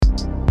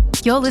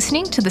You're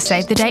listening to the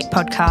Save the Date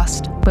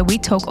podcast, where we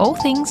talk all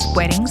things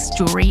weddings,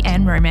 jewellery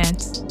and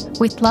romance.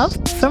 With love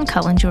from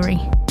Cullen Jewellery.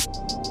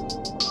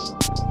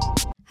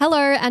 Hello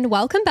and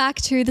welcome back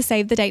to the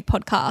Save the Date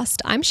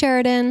podcast. I'm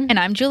Sheridan. And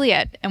I'm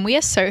Juliet, and we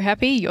are so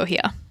happy you're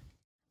here.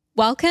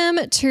 Welcome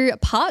to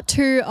part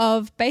 2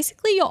 of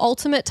basically your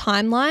ultimate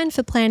timeline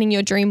for planning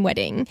your dream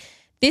wedding.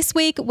 This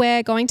week,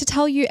 we're going to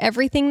tell you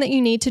everything that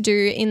you need to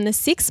do in the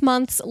 6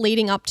 months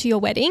leading up to your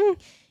wedding.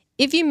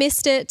 If you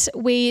missed it,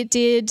 we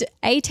did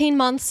 18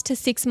 months to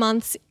 6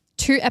 months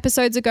 2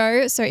 episodes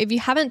ago. So if you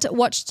haven't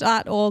watched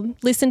that or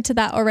listened to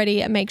that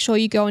already, make sure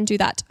you go and do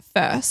that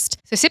first.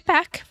 So sit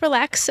back,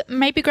 relax,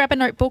 maybe grab a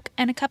notebook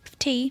and a cup of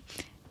tea.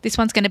 This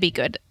one's going to be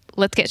good.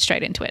 Let's get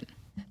straight into it.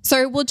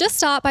 So we'll just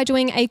start by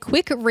doing a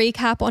quick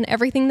recap on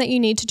everything that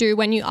you need to do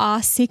when you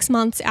are 6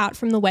 months out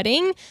from the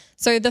wedding.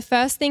 So the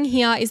first thing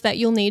here is that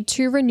you'll need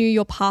to renew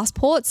your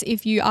passports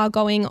if you are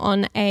going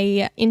on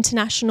a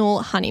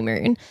international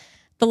honeymoon.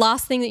 The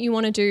last thing that you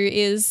want to do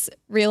is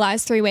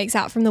realise 3 weeks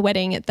out from the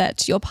wedding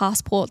that your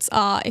passports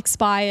are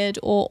expired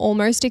or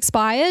almost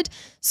expired.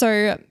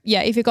 So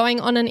yeah, if you're going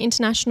on an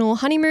international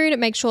honeymoon,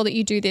 make sure that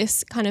you do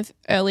this kind of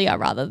earlier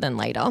rather than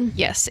later.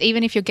 Yes,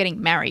 even if you're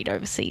getting married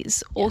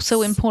overseas,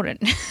 also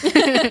important.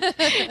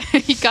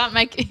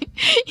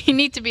 You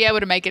need to be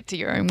able to make it to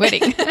your own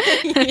wedding.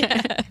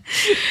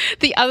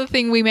 The other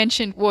thing we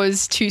mentioned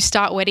was to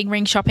start wedding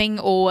ring shopping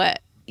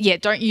you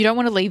don't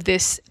want to leave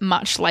this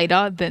much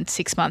later than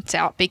 6 months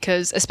out,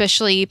 because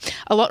especially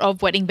a lot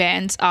of wedding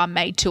bands are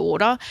made to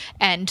order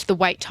and the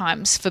wait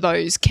times for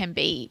those can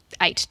be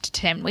 8 to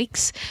 10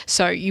 weeks.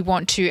 So you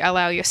want to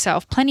allow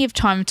yourself plenty of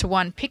time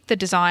to pick the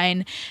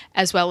design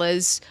as well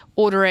as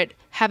order it,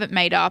 have it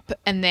made up,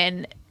 and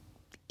then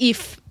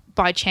if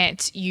by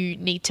chance you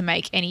need to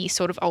make any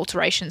sort of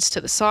alterations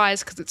to the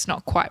size because it's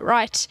not quite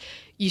right,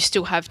 you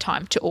still have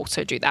time to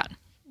also do that.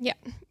 Yeah.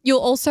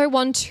 You'll also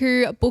want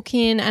to book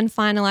in and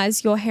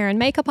finalise your hair and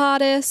makeup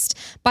artist.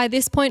 By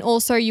this point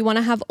also you want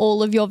to have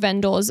all of your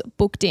vendors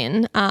booked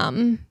in.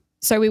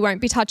 So we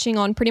won't be touching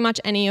on pretty much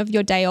any of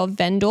your day of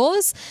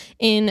vendors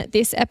in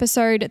this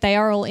episode. They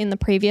are all in the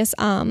previous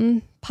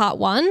part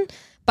 1.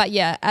 But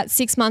yeah, at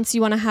 6 months, you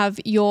want to have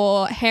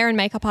your hair and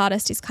makeup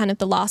artist is kind of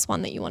the last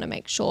one that you want to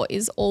make sure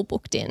is all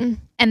booked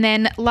in. And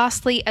then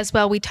lastly as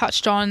well, we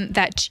touched on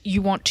that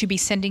you want to be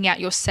sending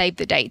out your save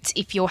the dates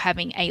if you're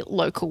having a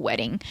local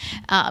wedding.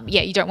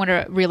 You don't want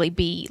to really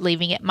be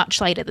leaving it much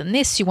later than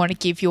this. You want to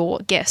give your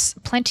guests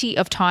plenty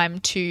of time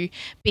to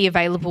be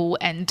available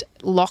and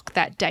lock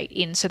that date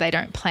in so they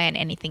don't plan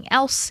anything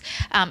else.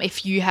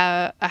 If you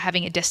are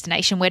having a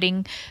destination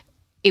wedding,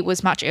 it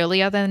was much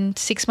earlier than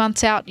 6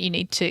 months out. You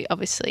need to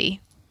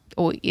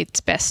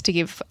it's best to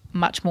give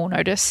much more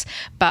notice.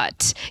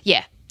 But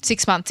yeah,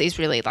 6 months is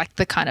really like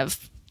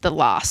the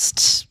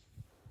last,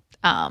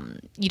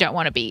 you don't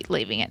want to be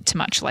leaving it too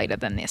much later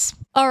than this.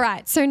 All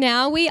right. So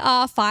now we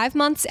are 5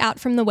 months out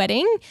from the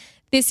wedding.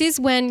 This is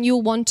when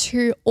you'll want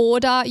to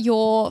order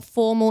your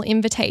formal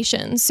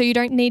invitations. So you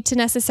don't need to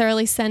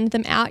necessarily send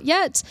them out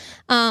yet,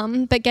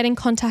 but get in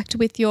contact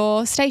with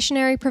your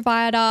stationery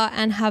provider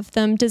and have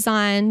them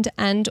designed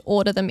and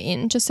order them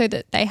in just so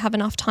that they have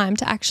enough time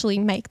to actually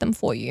make them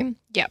for you.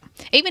 Yeah.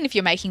 Even if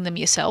you're making them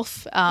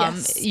yourself,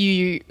 yes.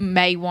 You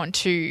may want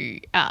to,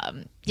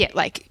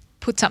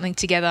 put something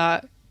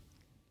together,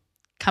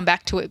 come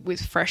back to it with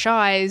fresh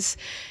eyes.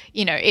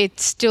 It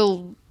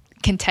still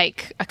can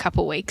take a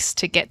couple weeks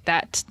to get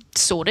that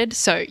sorted.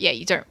 So yeah,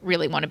 you don't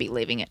really want to be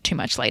leaving it too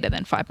much later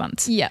than 5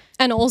 months. Yeah.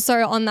 And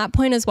also on that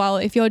point as well,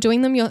 if you're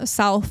doing them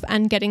yourself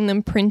and getting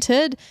them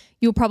printed,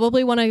 you'll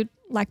probably want to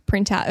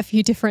print out a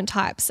few different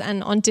types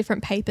and on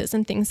different papers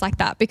and things like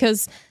that,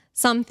 because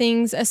some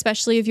things,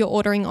 especially if you're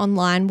ordering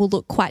online, will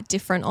look quite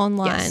different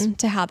online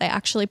to how they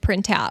actually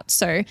print out.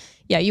 So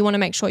yeah, you want to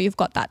make sure you've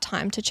got that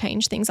time to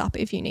change things up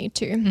if you need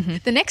to. Mm-hmm.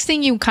 The next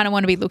thing you kind of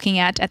want to be looking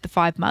at the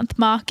 5 month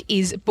mark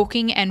is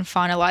booking and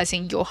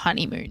finalising your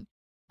honeymoon.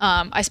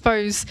 I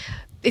suppose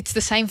it's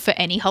the same for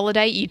any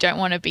holiday. You don't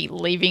want to be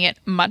leaving it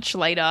much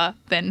later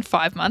than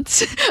 5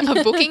 months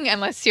of booking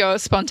unless you're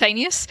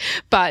spontaneous.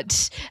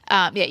 But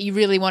you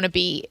really want to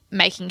be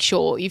making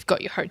sure you've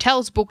got your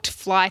hotels booked,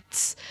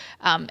 flights,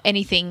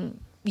 anything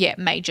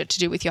major to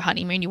do with your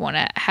honeymoon. You want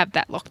to have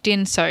that locked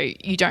in so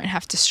you don't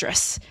have to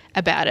stress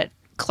about it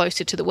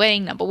closer to the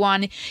wedding. Number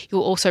one,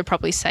 you'll also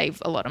probably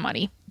save a lot of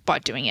money by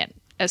doing it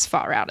as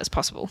far out as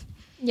possible.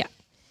 Yeah.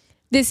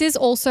 This is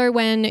also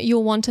when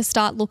you'll want to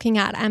start looking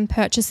at and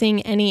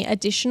purchasing any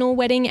additional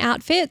wedding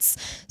outfits.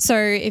 So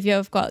if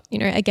you've got,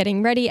 a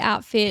getting ready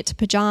outfit,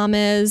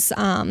 pajamas,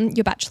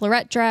 your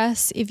bachelorette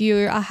dress, if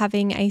you are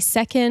having a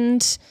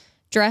second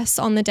dress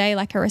on the day,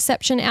 like a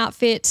reception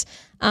outfit,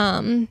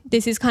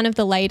 this is kind of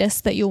the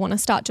latest that you'll want to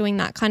start doing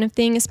that kind of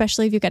thing,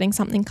 especially if you're getting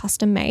something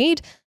custom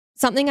made.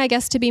 Something I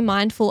guess to be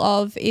mindful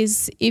of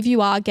is if you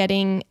are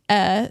getting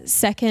a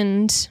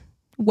second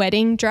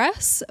wedding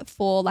dress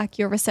for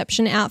your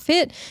reception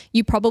outfit,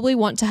 you probably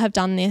want to have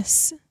done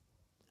this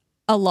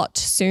a lot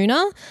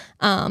sooner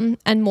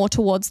and more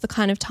towards the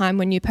kind of time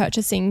when you're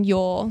purchasing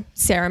your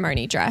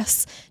ceremony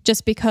dress,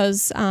 just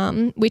because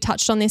we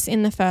touched on this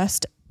in the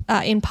first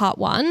in part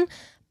 1,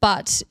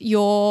 but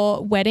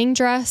your wedding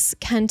dress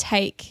can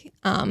take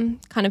kind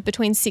of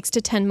between 6 to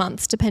 10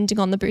 months depending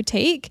on the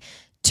boutique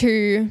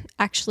to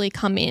actually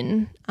come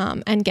in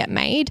and get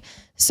made.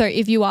 So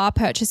if you are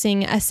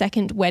purchasing a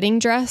second wedding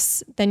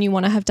dress, then you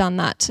want to have done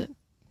that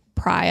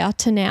prior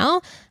to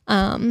now.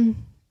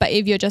 But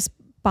if you're just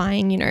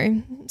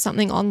buying,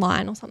 something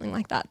online or something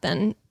like that,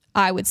 then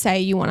I would say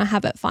you want to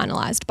have it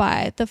finalized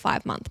by the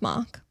 5-month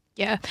mark.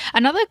 Yeah.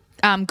 Another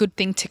good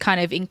thing to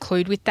kind of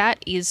include with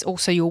that is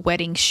also your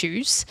wedding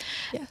shoes.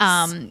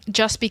 Yes.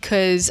 Just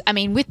because,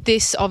 with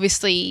this,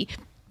 obviously,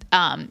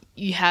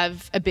 you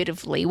have a bit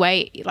of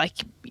leeway, like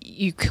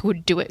you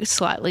could do it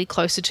slightly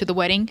closer to the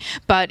wedding,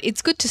 but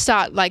it's good to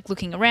start like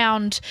looking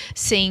around,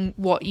 seeing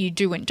what you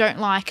do and don't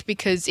like,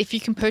 because if you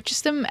can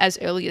purchase them as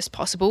early as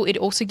possible, it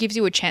also gives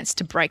you a chance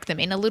to break them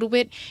in a little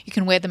bit. You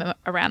can wear them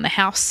around the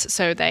house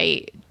so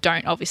they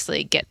don't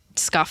obviously get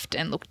scuffed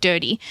and look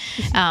dirty.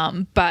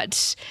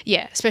 But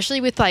yeah,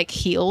 especially with like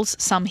heels,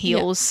 some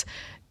heels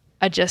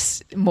are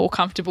just more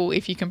comfortable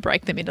if you can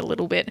break them in a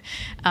little bit.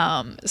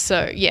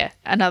 So yeah,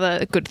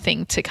 another good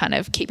thing to kind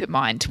of keep in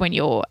mind when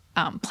you're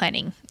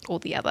planning all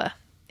the other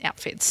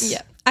outfits.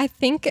 Yeah. I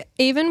think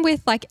even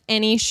with like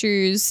any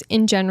shoes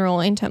in general,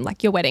 in terms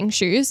like your wedding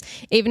shoes,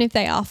 even if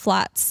they are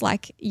flats,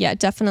 like, yeah,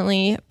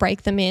 definitely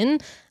break them in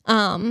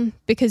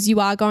because you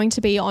are going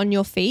to be on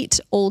your feet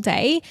all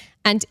day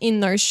and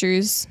in those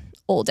shoes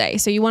all day.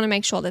 So you want to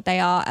make sure that they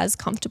are as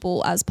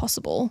comfortable as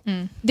possible.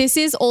 This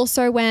is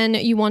also when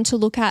you want to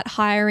look at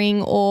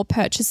hiring or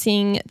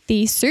purchasing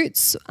the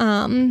suits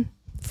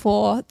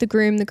for the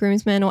groom, the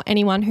groomsman, or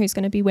anyone who's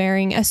going to be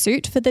wearing a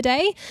suit for the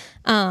day.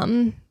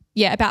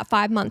 About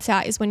 5 months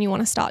out is when you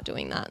want to start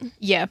doing that.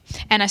 Yeah.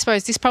 And I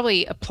suppose this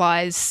probably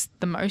applies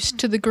the most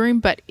to the groom,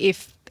 but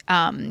if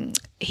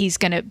he's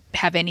going to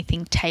have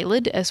anything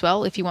tailored as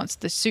well, if he wants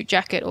the suit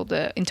jacket or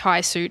the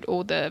entire suit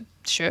or the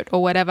shirt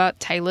or whatever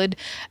tailored,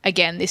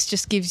 again, this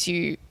just gives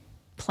you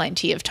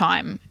plenty of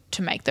time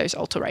to make those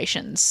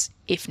alterations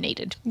if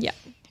needed. Yeah.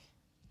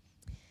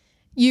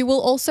 You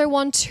will also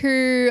want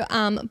to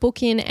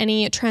book in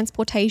any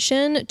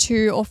transportation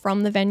to or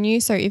from the venue.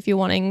 So if you're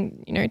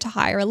wanting, to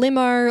hire a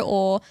limo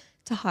or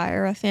to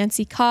hire a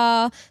fancy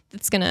car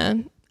that's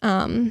going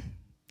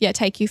to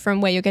take you from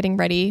where you're getting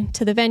ready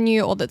to the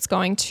venue, or that's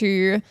going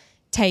to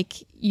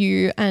take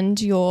you and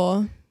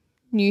your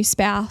new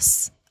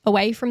spouse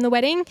away from the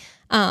wedding,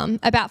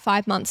 about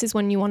 5 months is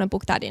when you want to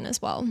book that in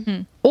as well.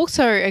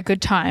 Also a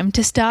good time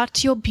to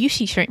start your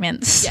beauty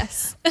treatments.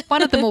 Yes.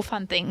 One of the more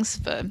fun things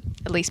for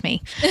at least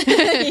me.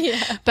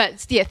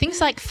 But yeah, things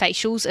like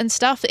facials and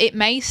stuff, it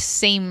may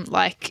seem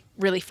like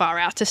really far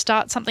out to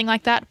start something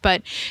like that,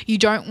 but you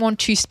don't want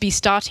to be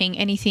starting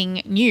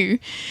anything new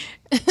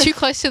too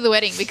close to the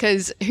wedding,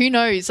 because who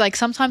knows, like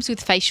sometimes with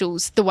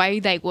facials, the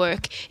way they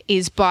work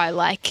is by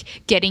like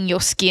getting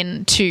your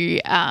skin to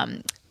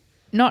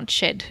not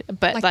shed,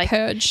 but like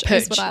purge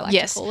is what I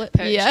like to call it.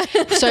 Purge. Yeah.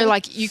 So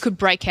like you could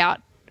break out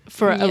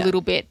for a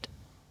little bit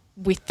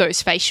with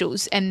those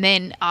facials, and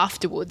then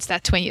afterwards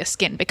that's when your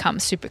skin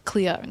becomes super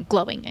clear and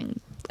glowing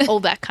and all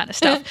that kind of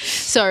stuff.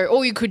 So,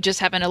 or you could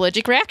just have an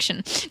allergic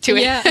reaction to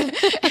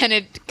it and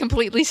it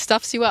completely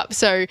stuffs you up.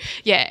 So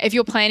yeah, if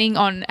you're planning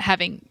on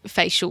having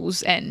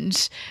facials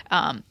and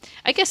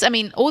I guess,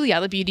 all the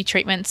other beauty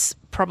treatments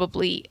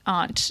probably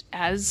aren't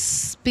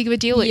as big of a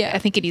deal. I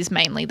think it is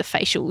mainly the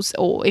facials,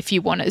 or if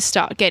you want to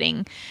start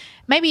getting,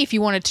 maybe if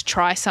you wanted to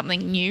try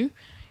something new,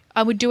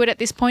 I would do it at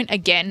this point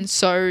again,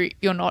 so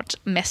you're not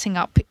messing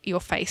up your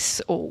face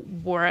or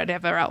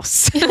whatever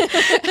else.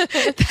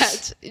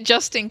 That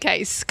just in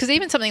case, because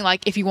even something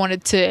like if you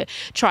wanted to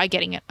try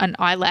getting an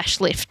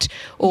eyelash lift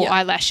or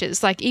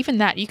eyelashes, like even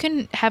that, you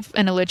can have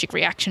an allergic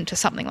reaction to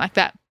something like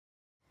that,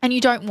 and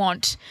you don't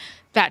want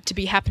that to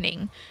be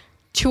happening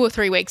 2 or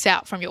 3 weeks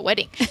out from your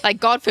wedding, like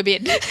God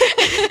forbid.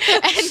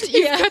 And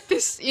you've got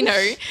this,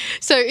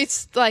 so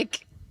it's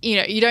like,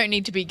 you don't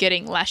need to be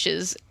getting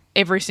lashes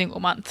every single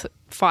month,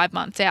 5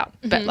 months out,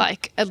 but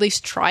like at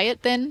least try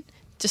it then,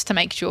 just to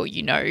make sure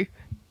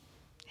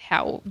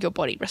how your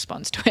body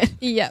responds to it.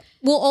 Yeah.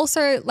 Well,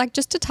 also like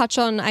just to touch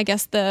on, I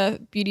guess,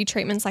 the beauty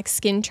treatments, like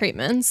skin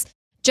treatments,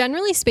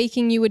 generally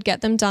speaking, you would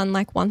get them done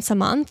like once a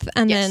month,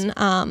 and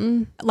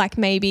then like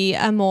maybe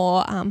a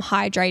more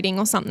hydrating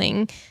or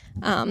something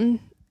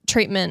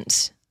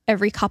treatment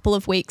every couple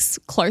of weeks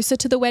closer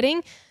to the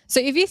wedding. So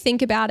if you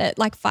think about it,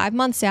 like 5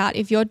 months out,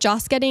 if you're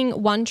just getting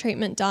one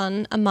treatment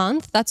done a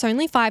month, that's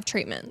only 5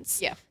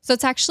 treatments. Yeah. So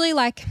it's actually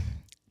like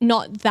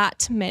not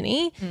that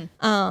many.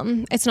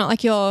 It's not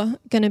like you're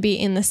going to be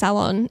in the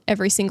salon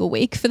every single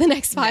week for the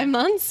next 5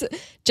 months.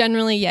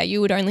 Generally,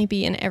 you would only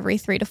be in every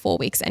 3 to 4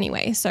 weeks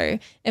anyway. So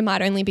it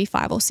might only be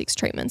 5 or 6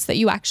 treatments that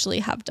you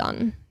actually have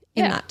done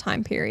in that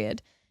time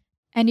period.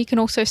 And you can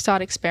also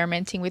start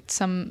experimenting with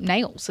some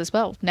nails as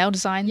well, nail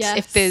designs.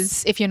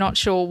 Yes. If you're not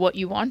sure what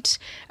you want,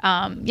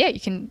 you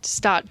can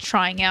start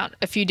trying out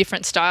a few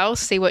different styles,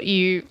 see what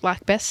you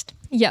like best.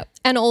 Yep.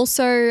 And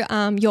also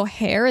your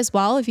hair as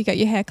well, if you get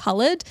your hair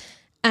coloured,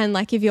 and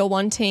like if you're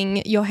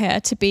wanting your hair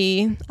to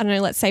be, I don't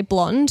know, let's say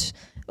blonde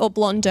or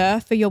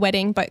blonder for your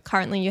wedding, but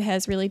currently your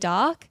hair's really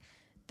dark,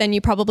 then you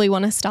probably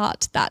want to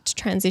start that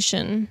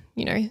transition,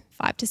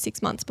 5 to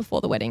 6 months before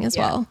the wedding as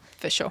well.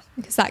 For sure.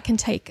 Because that can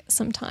take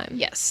some time.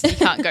 Yes. You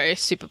can't go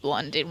super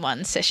blonde in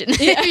one session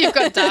if you've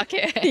got dark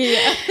hair.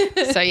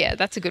 Yeah. So yeah,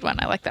 that's a good one.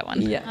 I like that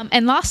one. Yeah.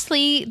 And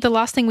lastly, the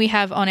last thing we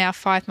have on our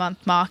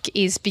 5-month mark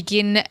is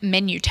begin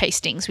menu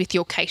tastings with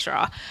your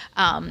caterer,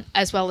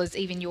 as well as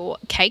even your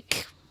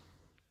cake,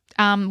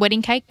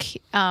 wedding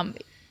cake.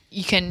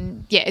 You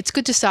can, it's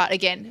good to start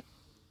again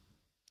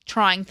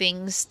trying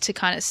things to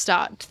kind of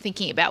start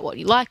thinking about what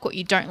you like, what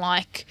you don't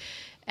like,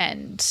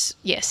 and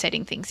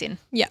setting things in.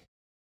 Yeah.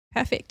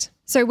 Perfect.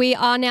 So we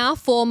are now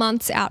 4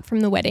 months out from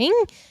the wedding.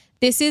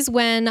 This is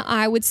when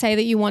I would say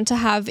that you want to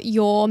have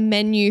your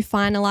menu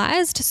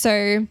finalized.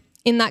 So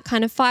in that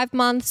kind of 5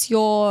 months,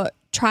 you're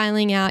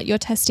trialing out, you're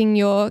testing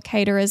your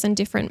caterers and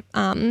different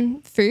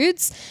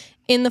foods.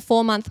 In the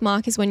 4-month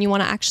mark is when you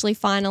want to actually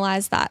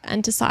finalize that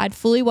and decide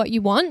fully what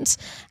you want.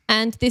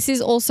 And this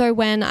is also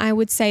when I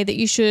would say that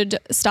you should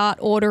start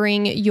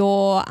ordering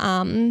your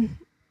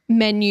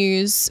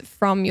menus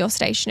from your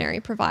stationery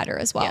provider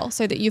as well,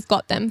 so that you've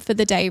got them for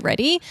the day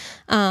ready,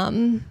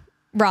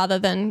 rather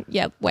than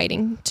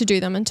waiting to do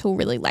them until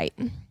really late.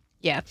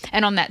 Yeah.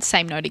 And on that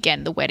same note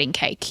again, the wedding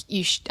cake,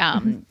 you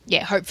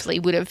hopefully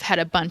would have had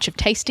a bunch of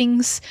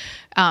tastings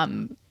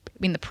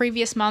in the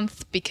previous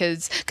month,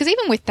 because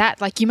even with that,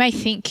 like, you may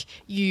think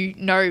you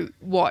know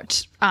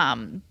what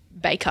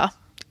baker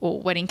or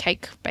wedding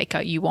cake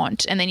baker you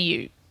want, and then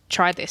you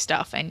try their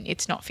stuff and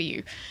it's not for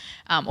you,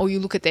 or you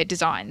look at their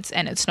designs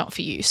and it's not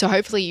for you. So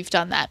hopefully you've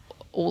done that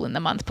all in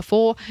the month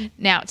before.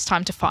 Now it's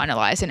time to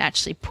finalize and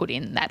actually put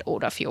in that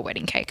order for your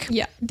wedding cake.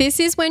 Yeah. This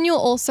is when you'll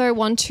also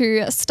want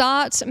to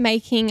start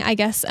making, I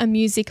guess, a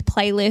music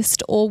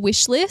playlist or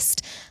wish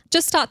list.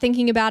 Just start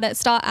thinking about it.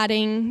 Start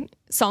adding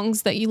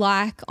songs that you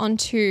like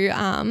onto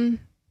a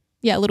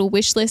little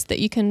wish list that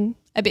you can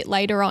a bit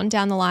later on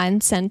down the line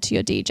send to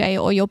your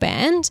DJ or your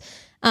band.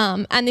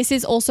 And this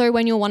is also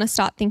when you'll want to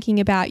start thinking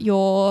about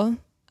your,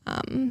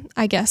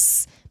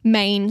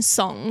 main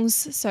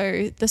songs.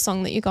 So the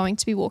song that you're going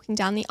to be walking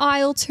down the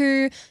aisle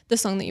to, the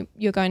song that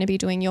you're going to be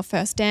doing your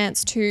first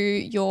dance to,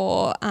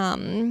 your,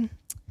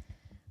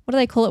 what do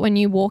they call it when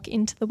you walk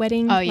into the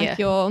wedding? Oh, like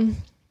your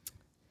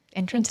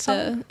entrance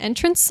song?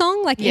 Entrance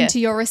song, like into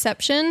your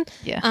reception.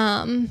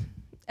 Yeah.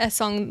 A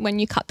song when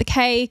you cut the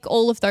cake,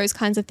 all of those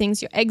kinds of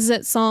things, your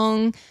exit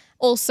song.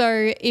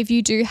 Also, if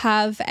you do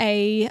have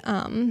a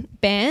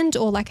band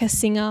or like a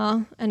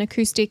singer, an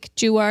acoustic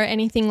duo,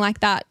 anything like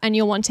that, and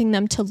you're wanting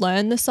them to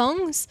learn the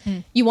songs,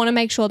 you want to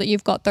make sure that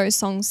you've got those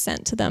songs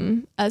sent to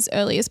them as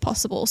early as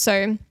possible.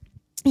 So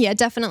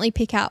definitely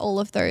pick out all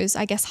of those,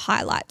 I guess,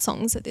 highlight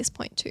songs at this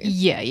point too.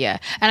 Yeah.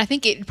 And I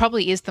think it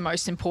probably is the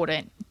most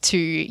important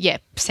to,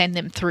 send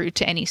them through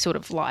to any sort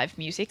of live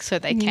music so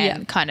they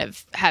can kind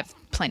of have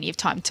plenty of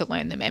time to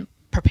learn them and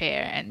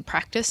prepare and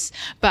practice.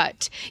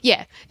 But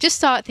just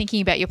start thinking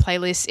about your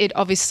playlist. It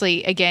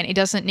obviously, again, it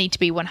doesn't need to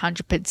be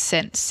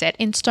 100% set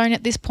in stone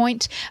at this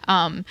point,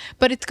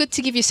 but it's good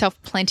to give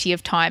yourself plenty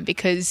of time,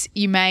 because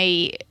you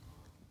may,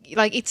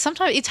 like, it's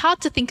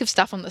hard to think of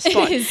stuff on the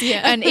spot. It is,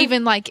 And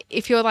even like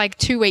if you're like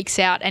 2 weeks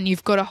out and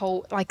you've got a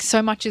whole, like,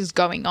 so much is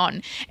going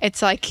on,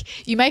 it's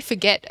like you may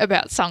forget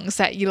about songs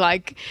that you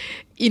like,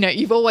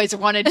 you've always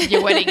wanted at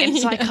your wedding. And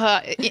it's like,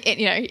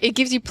 it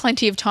gives you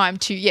plenty of time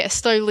to,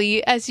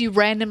 slowly, as you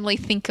randomly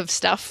think of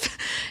stuff,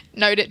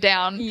 note it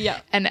down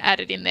and add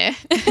it in there.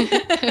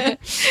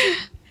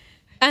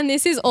 And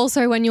this is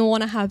also when you'll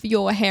want to have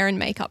your hair and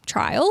makeup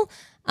trial.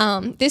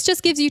 This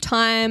just gives you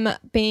time,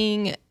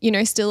 being,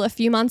 still a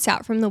few months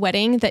out from the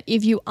wedding, that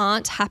if you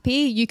aren't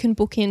happy, you can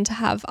book in to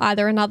have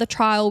either another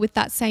trial with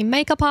that same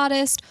makeup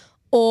artist,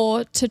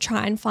 or to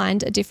try and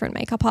find a different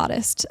makeup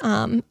artist,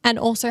 and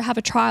also have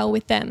a trial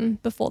with them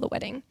before the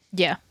wedding.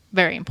 Yeah.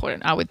 Very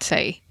important, I would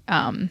say.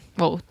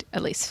 Well,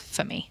 at least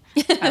for me,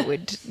 I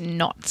would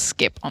not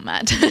skip on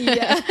that.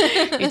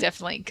 You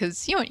definitely,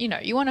 because you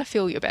want to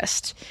feel your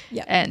best.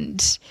 Yeah.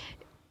 And,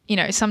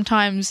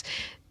 sometimes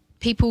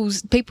people,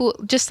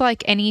 just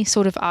like any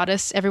sort of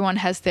artist, everyone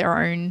has their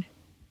own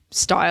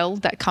style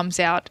that comes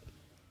out,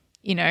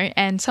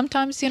 and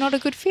sometimes you're not a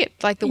good fit.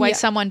 Like the way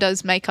someone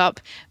does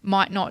makeup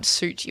might not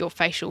suit your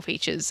facial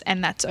features,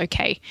 and that's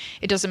okay.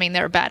 It doesn't mean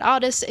they're a bad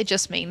artist. It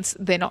just means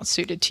they're not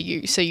suited to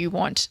you. So you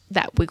want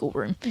that wiggle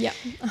room. Yeah,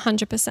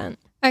 100%.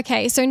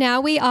 Okay, so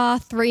now we are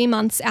 3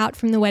 months out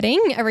from the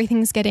wedding.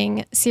 Everything's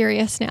getting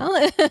serious now.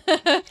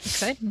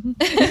 Okay.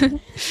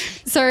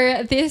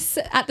 So this,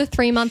 at the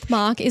 3-month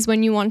mark, is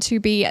when you want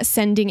to be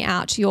sending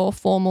out your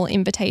formal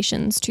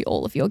invitations to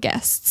all of your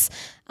guests.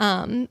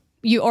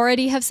 You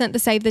already have sent the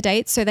save the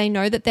dates, so they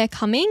know that they're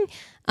coming.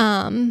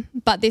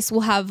 But this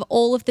will have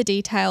all of the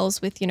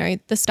details with,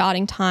 the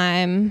starting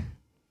time,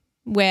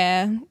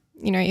 where,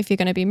 if you're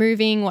going to be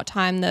moving, what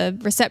time the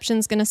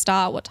reception's going to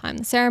start, what time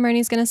the ceremony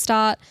is going to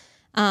start,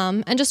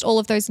 and just all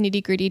of those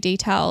nitty-gritty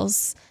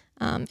details,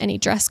 any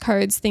dress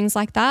codes, things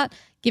like that,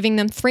 giving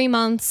them 3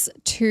 months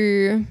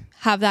to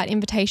have that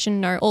invitation,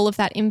 know all of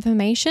that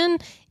information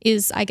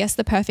is, I guess,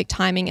 the perfect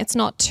timing. It's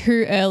not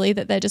too early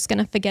that they're just going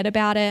to forget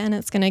about it and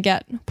it's going to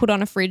get put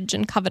on a fridge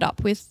and covered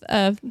up with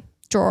a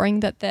drawing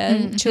that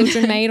their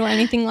children made or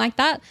anything like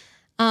that.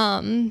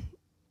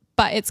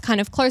 But it's kind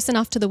of close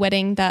enough to the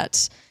wedding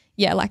that,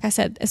 like I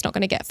said, it's not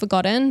going to get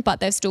forgotten,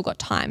 but they've still got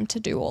time to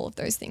do all of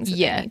those things that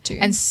they need to.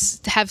 And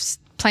have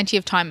plenty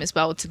of time as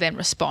well to then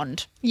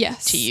respond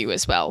to you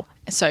as well.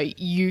 So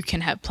you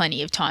can have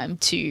plenty of time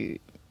to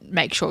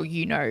make sure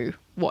you know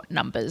what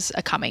numbers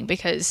are coming,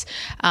 because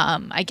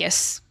I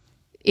guess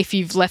if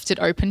you've left it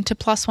open to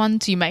plus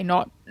ones, you may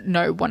not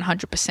know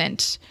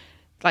 100%.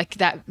 Like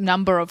that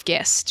number of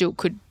guests still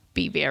could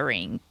be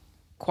varying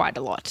quite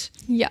a lot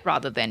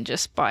rather than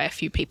just by a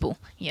few people,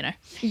 Yeah.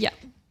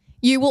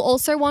 You will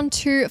also want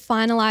to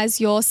finalize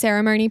your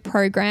ceremony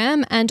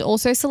program and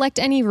also select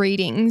any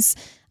readings.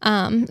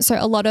 So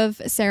a lot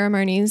of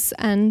ceremonies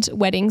and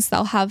weddings,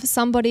 they'll have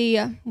somebody,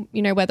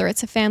 whether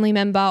it's a family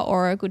member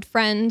or a good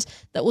friend,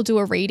 that will do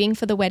a reading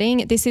for the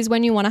wedding. This is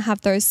when you want to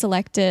have those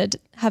selected,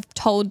 have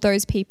told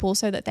those people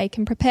so that they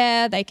can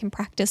prepare, they can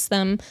practice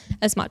them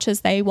as much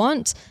as they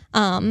want.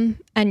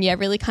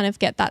 Really kind of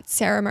get that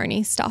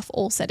ceremony stuff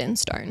all set in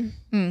stone.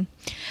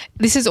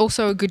 This is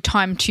also a good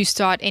time to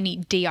start any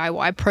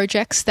DIY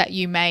projects that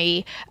you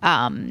may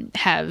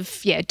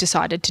have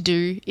decided to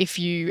do. If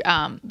you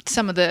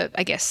some of the,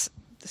 I guess,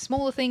 the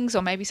smaller things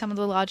or maybe some of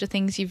the larger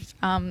things you've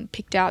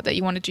picked out that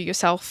you want to do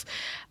yourself.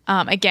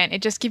 Again,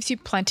 it just gives you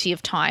plenty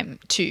of time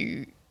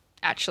to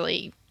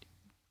actually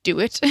do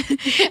it.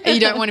 You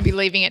don't want to be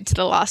leaving it to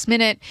the last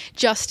minute,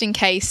 just in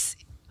case.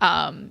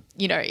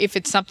 If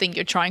it's something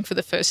you're trying for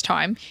the first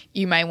time,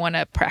 you may want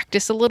to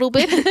practice a little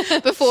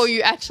bit before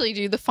you actually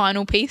do the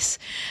final piece.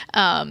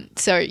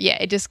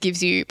 It just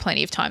gives you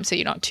plenty of time so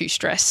you're not too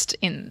stressed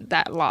in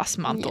that last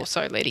month or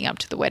so leading up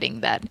to the wedding,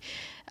 that,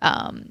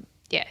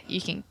 you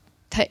can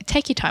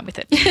take your time with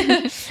it.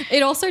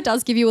 It also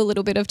does give you a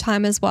little bit of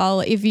time as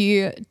well if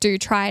you do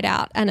try it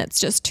out and it's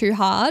just too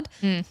hard,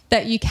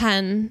 that you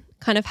can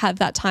kind of have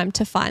that time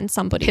to find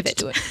somebody to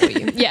do it for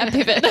you.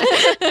 Pivot.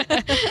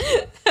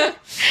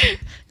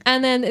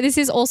 And then this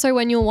is also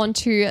when you'll want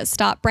to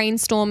start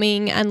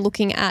brainstorming and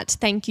looking at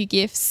thank you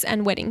gifts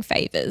and wedding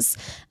favors,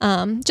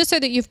 just so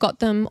that you've got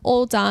them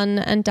all done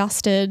and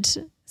dusted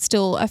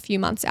still a few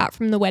months out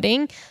from the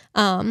wedding.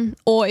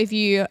 Or if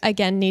you,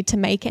 again, need to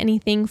make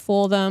anything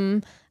for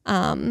them,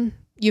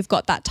 you've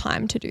got that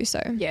time to do so.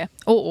 Yeah,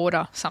 or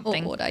order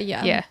something.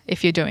 Yeah,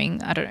 if you're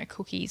doing, I don't know,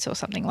 cookies or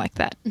something like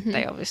that,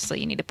 they obviously,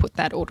 you need to put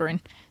that order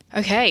in.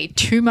 Okay,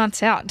 2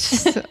 months out,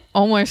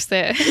 almost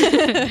there.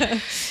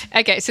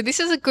 Okay, so this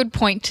is a good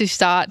point to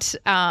start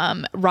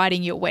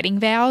writing your wedding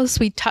vows.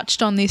 We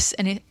touched on this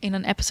in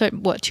an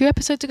episode, 2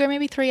 episodes ago,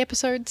 maybe 3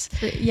 episodes?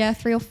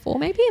 3 or 4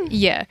 maybe?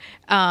 Yeah,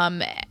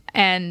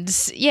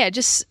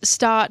 just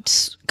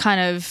start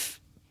kind of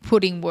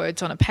putting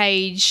words on a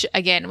page.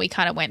 Again, we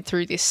kind of went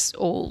through this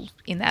all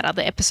in that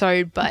other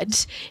episode,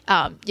 but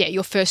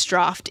your first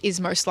draft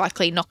is most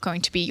likely not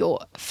going to be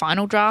your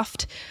final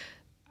draft.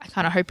 I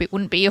kind of hope it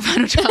wouldn't be your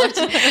final draft.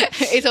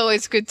 It's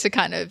always good to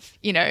kind of,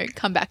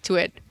 come back to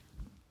it,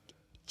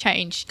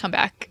 change, come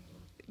back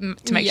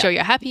to make sure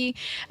you're happy.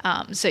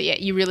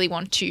 You really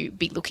want to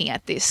be looking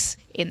at this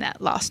in that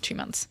last 2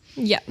 months.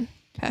 Yeah.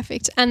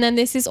 Perfect. And then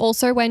this is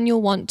also when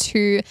you'll want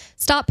to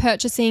start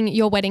purchasing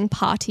your wedding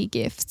party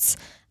gifts.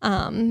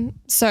 Whether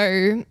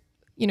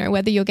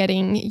you're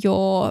getting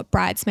your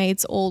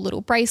bridesmaids all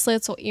little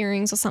bracelets or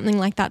earrings or something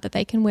like that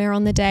they can wear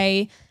on the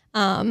day,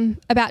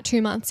 about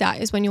 2 months out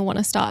is when you'll want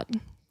to start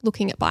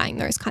looking at buying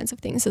those kinds of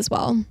things as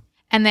well.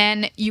 And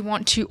then you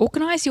want to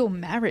organise your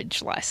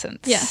marriage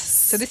licence. Yes.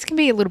 So this can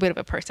be a little bit of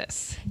a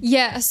process.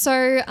 Yeah.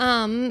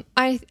 So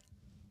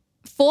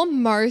for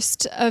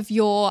most of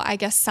your, I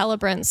guess,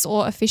 celebrants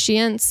or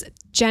officiants,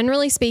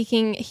 generally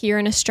speaking here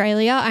in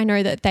Australia, I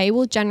know that they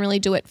will generally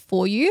do it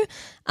for you.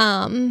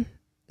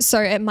 So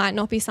it might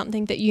not be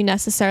something that you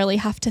necessarily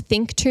have to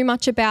think too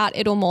much about.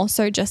 It'll more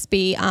so just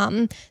be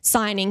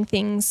signing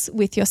things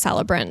with your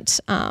celebrant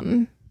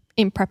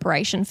in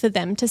preparation for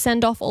them to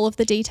send off all of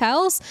the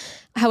details.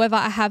 However,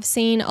 I have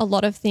seen a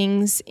lot of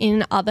things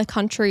in other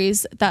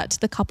countries that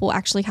the couple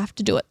actually have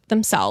to do it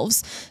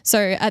themselves.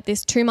 So at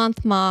this 2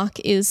 month mark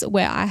is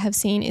where I have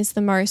seen is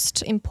the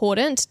most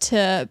important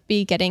to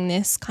be getting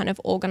this kind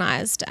of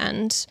organised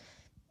and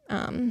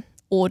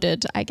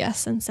ordered, I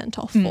guess, and sent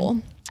off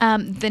for.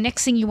 The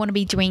next thing you want to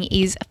be doing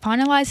is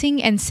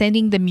finalising and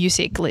sending the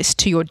music list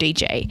to your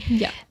DJ.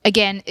 Yeah.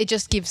 Again, it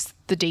just gives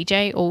the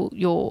DJ or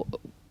your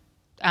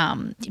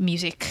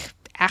music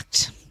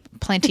act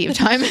plenty of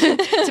time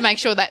to make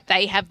sure that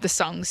they have the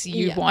songs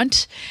you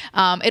want.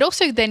 It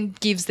also then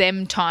gives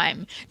them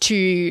time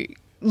to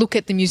look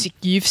at the music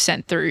you've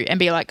sent through and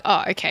be like,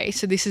 oh, okay,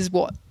 so this is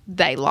what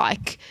they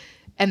like,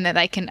 and then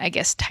they can, I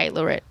guess,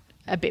 tailor it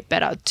a bit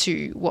better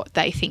to what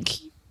they think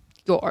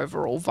your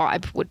overall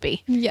vibe would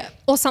be. Yeah.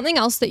 Or something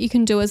else that you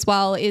can do as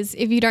well is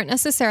if you don't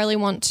necessarily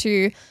want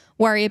to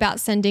worry about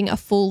sending a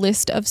full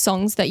list of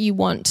songs that you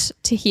want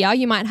to hear,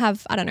 you might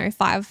have, I don't know,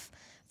 five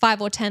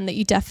or 10 that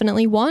you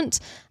definitely want.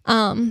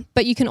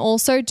 But you can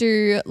also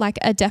do like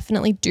a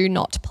definitely do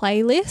not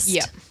playlist.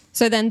 Yeah.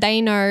 So then they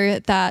know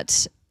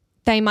that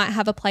they might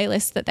have a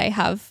playlist that they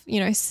have, you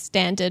know,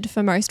 standard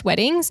for most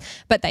weddings,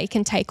 but they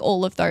can take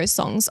all of those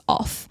songs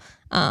off.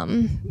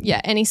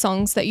 Any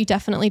songs that you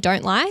definitely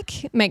don't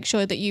like, make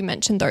sure that you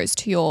mention those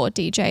to your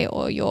DJ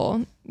or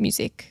your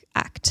music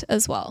act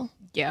as well.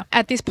 Yeah.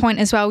 At this point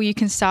as well, you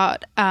can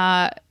start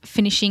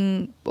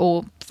finishing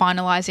or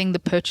finalising the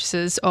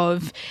purchases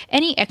of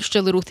any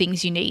extra little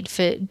things you need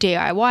for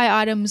DIY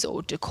items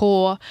or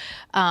decor.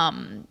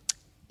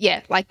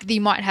 Like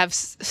you might have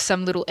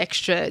some little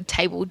extra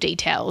table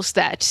details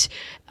that,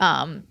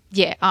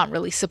 aren't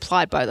really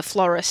supplied by the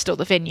florist or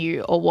the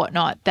venue or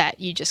whatnot that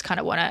you just kind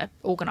of want to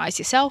organise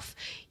yourself.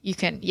 You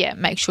can,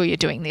 make sure you're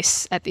doing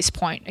this at this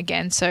point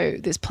again. So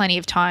there's plenty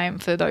of time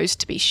for those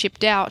to be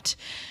shipped out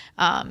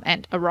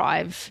and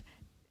arrive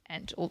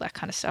and all that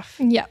kind of stuff.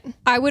 Yeah.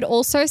 I would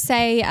also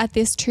say at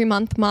this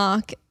 2-month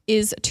mark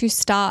is to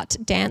start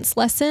dance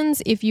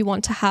lessons if you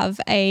want to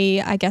have a,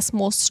 I guess,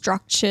 more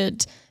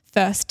structured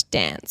first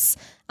dance.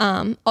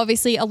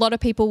 Obviously, a lot of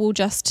people will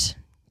just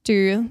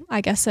do, I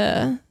guess,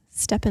 a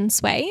step and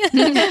sway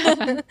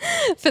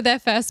for their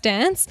first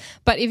dance.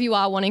 But if you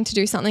are wanting to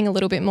do something a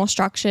little bit more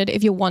structured,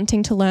 if you're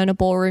wanting to learn a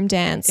ballroom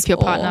dance. If your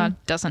partner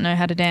doesn't know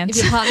how to dance.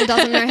 If your partner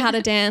doesn't know how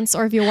to dance,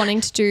 or if you're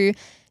wanting to do,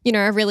 you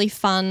know, a really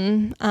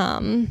fun,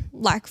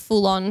 like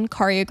full-on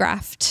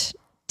choreographed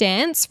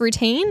dance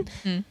routine,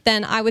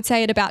 then I would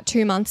say at about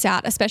 2 months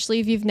out, especially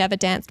if you've never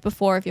danced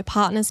before, if your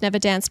partner's never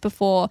danced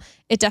before,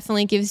 it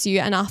definitely gives you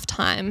enough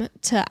time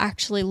to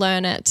actually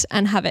learn it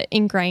and have it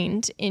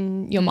ingrained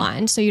in your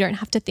mind, so you don't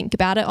have to think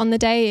about it on the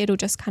day. It'll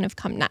just kind of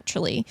come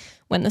naturally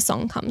when the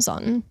song comes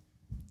on.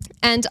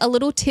 And a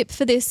little tip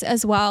for this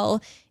as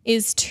well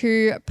is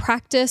to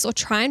practice or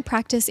try and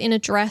practice in a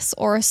dress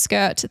or a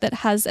skirt that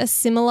has a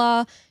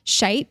similar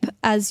shape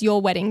as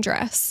your wedding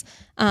dress.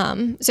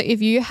 So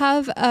if you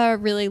have a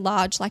really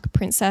large like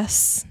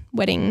princess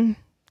wedding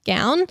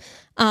gown,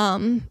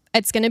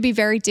 it's going to be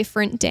very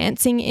different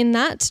dancing in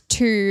that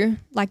to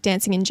like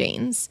dancing in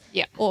jeans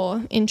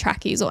or in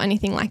trackies or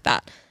anything like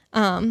that.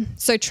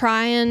 So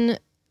try and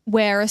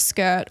wear a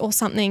skirt or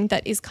something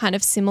that is kind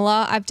of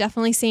similar. I've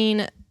definitely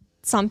seen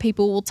some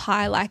people will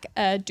tie like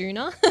a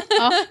doona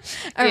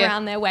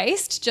around their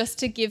waist just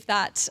to give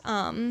that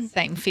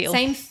same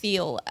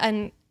feel.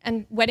 And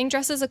wedding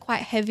dresses are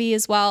quite heavy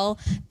as well.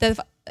 They've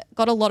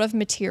got a lot of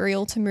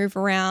material to move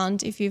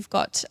around. If you've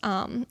got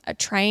a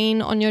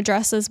train on your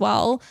dress as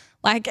well,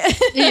 like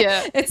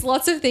it's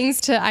lots of things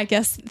to, I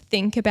guess,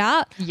 think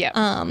about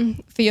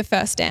for your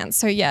first dance.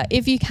 So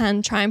if you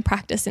can, try and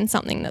practice in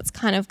something that's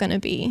kind of going to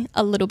be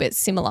a little bit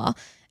similar.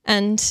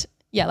 And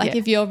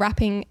if you're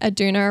wrapping a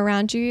doona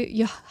around you,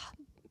 your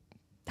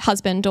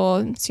husband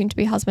or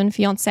soon-to-be husband,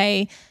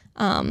 fiance,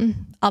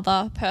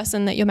 other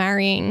person that you're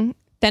marrying,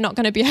 they're not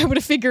going to be able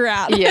to figure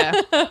out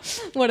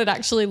what it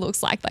actually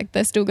looks like. Like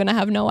they're still going to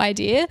have no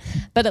idea,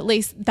 but at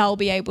least they'll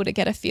be able to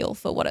get a feel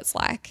for what it's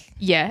like.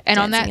 Yeah. And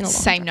on that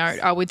same note,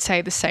 I would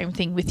say the same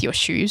thing with your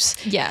shoes.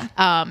 Yeah.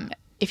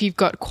 If you've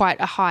got quite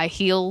a high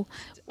heel,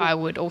 I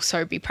would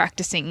also be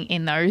practicing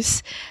in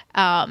those.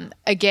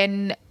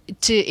 Again,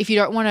 if you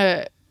don't want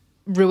to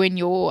ruin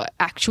your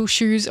actual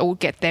shoes or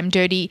get them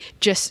dirty,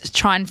 just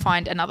try and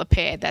find another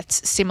pair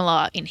that's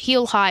similar in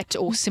heel height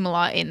or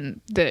similar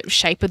in the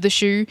shape of the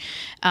shoe,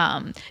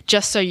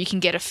 just so you can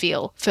get a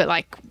feel for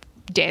like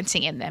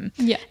dancing in them,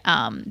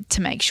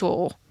 to make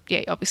sure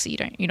obviously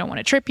you don't want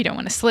to trip, you don't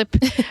want to slip,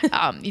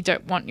 you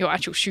don't want your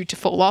actual shoe to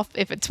fall off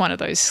if it's one of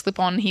those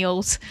slip-on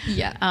heels.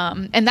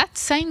 And that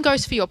same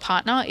goes for your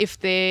partner. If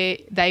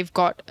they've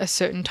got a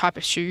certain type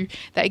of shoe,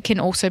 they can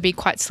also be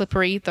quite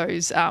slippery.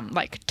 Those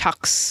like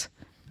Tux,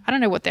 I don't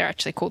know what they're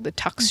actually called, the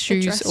Tux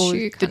shoes or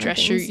the dress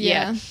shoe.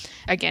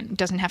 Again, it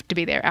doesn't have to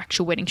be their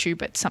actual wedding shoe,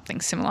 but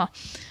something similar.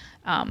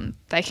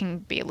 They can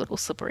be a little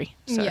slippery.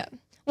 So.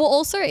 Well,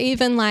 also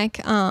even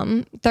like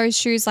those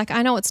shoes, like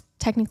I know it's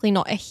technically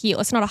not a heel,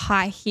 it's not a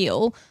high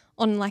heel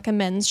on like a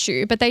men's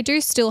shoe, but they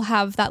do still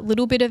have that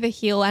little bit of a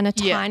heel and a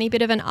tiny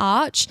bit of an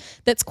arch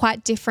that's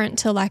quite different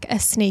to like a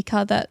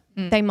sneaker that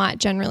they might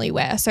generally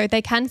wear. So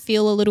they can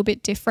feel a little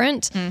bit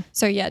different.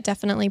 So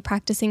definitely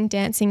practicing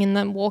dancing in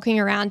them, walking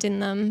around in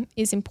them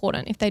is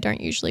important if they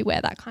don't usually wear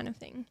that kind of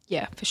thing.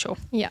 Yeah, for sure.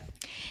 Yeah.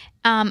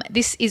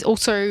 This is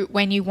also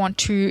when you want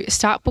to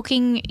start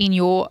booking in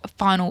your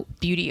final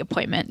beauty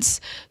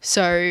appointments.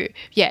 So,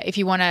 if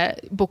you want to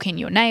book in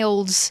your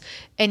nails,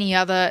 any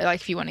other,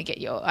 like if you want to get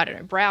your,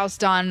 brows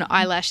done,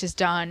 eyelashes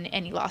done,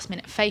 any last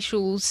minute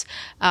facials,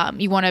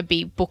 you want to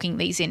be booking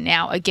these in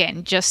now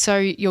again, just so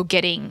you're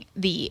getting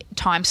the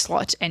time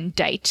slot and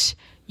date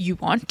you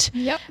want.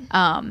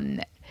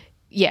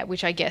 yeah,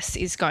 which I guess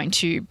is going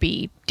to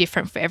be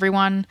different for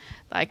everyone.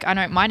 Like, I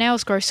know my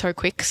nails grow so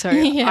quick, so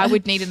I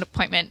would need an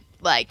appointment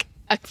like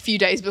a few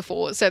days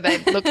before so they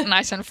look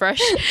nice and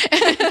fresh.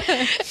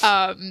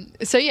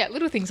 So yeah,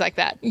 little things like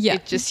that. Yeah.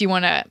 It just, you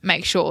want to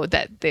make sure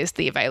that there's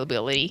the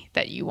availability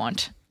that you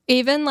want.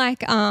 Even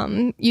like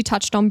you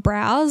touched on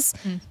brows.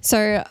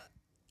 So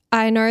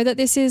I know that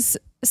this is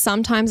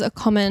sometimes a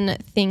common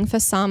thing for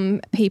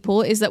some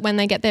people, is that when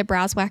they get their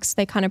brows waxed,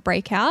 they kind of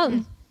break out.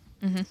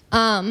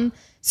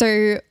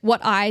 So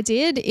what I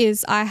did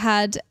is I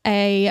had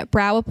a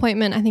brow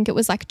appointment, I think it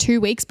was like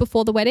 2 weeks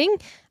before the wedding.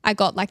 I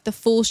got like the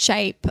full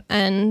shape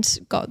and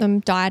got them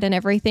dyed and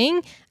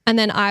everything. And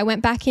then I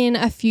went back in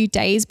a few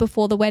days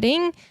before the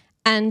wedding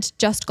and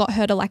just got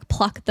her to like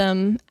pluck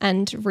them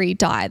and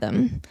re-dye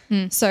them.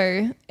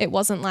 So it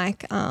wasn't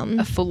like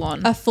A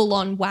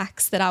full-on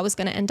wax that I was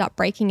going to end up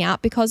breaking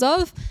out because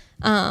of.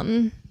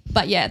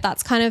 But yeah,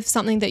 that's kind of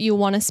something that you'll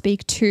want to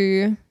speak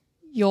to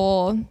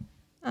your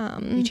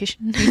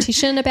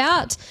beautician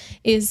about.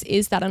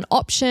 Is that an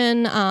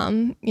option?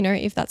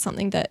 If that's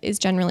something that is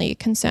generally a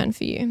concern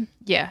for you.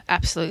 Yeah,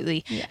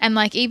 absolutely. Yeah. And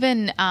like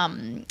even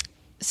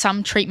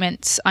some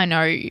treatments, I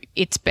know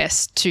it's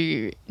best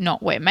to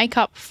not wear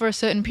makeup for a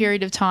certain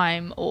period of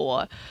time,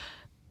 or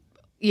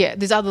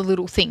there's other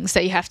little things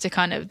that you have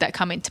to that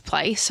come into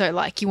play. So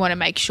like you want to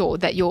make sure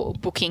that you're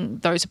booking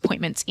those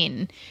appointments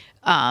in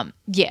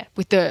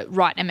with the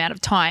right amount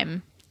of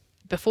time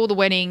before the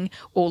wedding,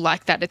 or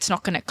like that it's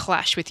not going to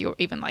clash with your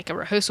even like a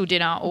rehearsal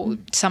dinner or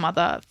some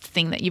other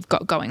thing that you've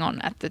got going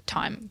on at the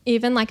time.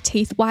 Even like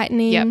teeth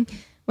whitening,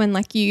 when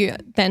like you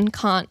then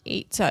can't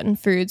eat certain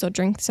foods or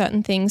drink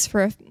certain things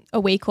for a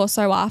week or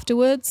so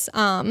afterwards.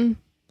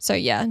 So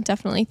yeah,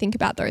 definitely think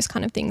about those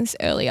kind of things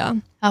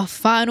earlier. Our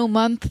final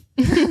month.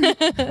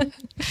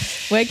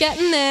 We're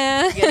getting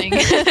there.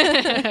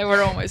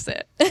 We're almost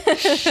there.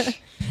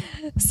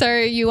 So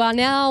you are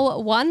now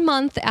 1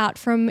 month out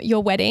from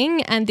your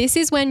wedding, and this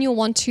is when you'll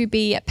want to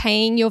be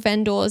paying your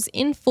vendors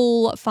in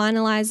full,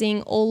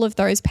 finalizing all of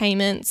those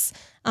payments.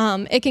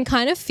 It can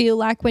kind of feel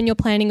like when you're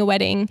planning a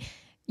wedding,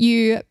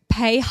 you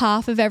pay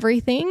half of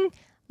everything,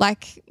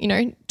 like,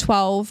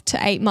 12 to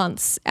 8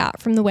 months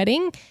out from the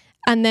wedding,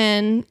 and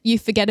then you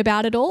forget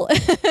about it all.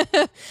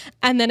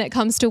 And then it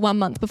comes to 1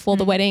 month before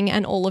the wedding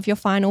and all of your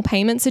final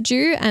payments are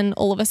due, and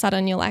all of a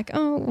sudden you're like,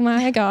 oh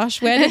my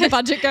gosh, where did the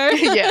budget go?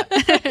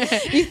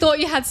 You thought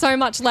you had so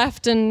much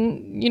left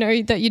and,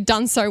 that you'd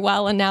done so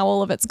well, and now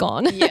all of it's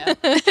gone.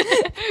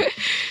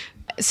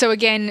 So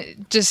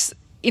again, just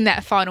in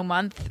that final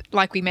month,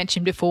 like we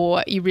mentioned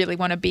before, you really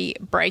want to be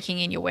breaking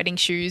in your wedding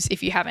shoes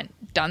if you haven't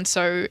done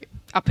so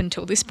up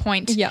until this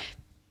point.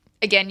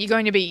 Again, you're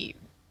going to be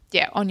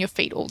on your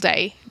feet all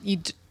day. You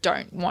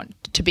don't want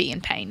to be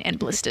in pain and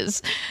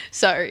blisters.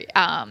 So,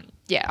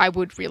 I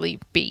would really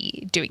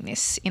be doing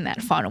this in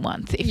that final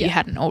month if you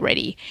hadn't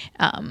already.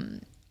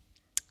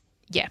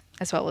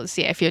 As well as,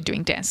 if you're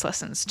doing dance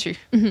lessons too.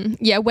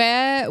 Yeah,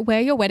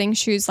 wear your wedding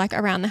shoes like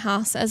around the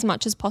house as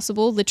much as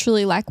possible,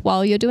 literally like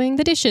while you're doing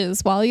the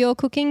dishes, while you're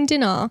cooking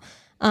dinner,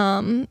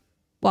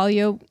 while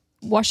you're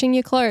washing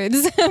your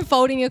clothes,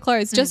 folding your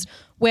clothes. Just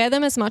wear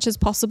them as much as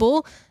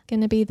possible.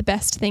 Going to be the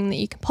best thing that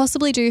you can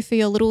possibly do for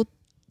your little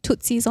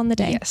tootsies on the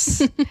day.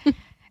 Yes.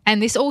 And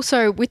this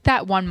also, with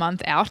that 1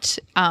 month out,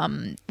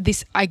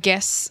 this I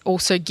guess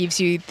also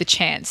gives you the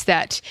chance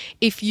that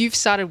if you've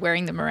started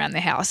wearing them around the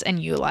house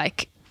and you're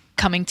like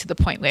coming to the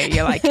point where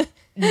you're like,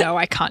 no,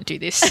 I can't do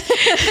this.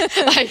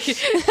 Like,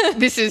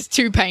 this is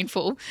too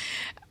painful.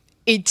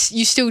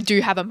 You still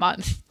do have a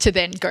month to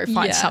then go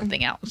find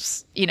something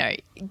else.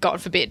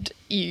 God forbid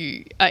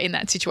you are in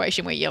that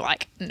situation where you're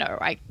like, no,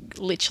 I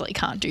literally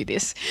can't do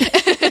this.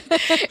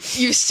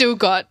 You've still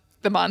got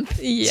the month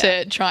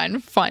to try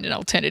and find an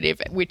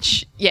alternative,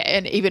 which,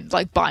 and even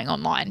like buying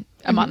online,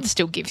 a month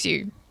still gives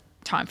you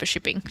time for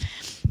shipping.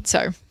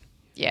 So,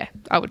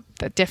 I would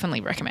definitely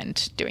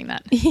recommend doing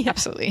that.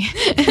 Absolutely.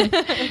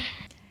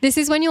 This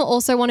is when you'll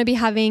also want to be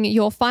having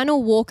your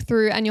final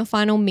walkthrough and your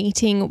final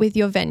meeting with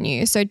your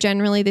venue. So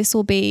generally this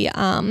will be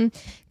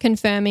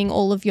confirming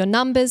all of your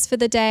numbers for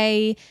the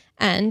day,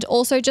 and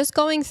also just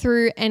going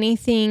through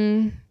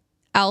anything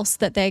else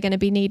that they're going to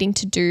be needing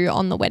to do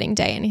on the wedding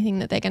day, anything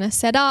that they're going to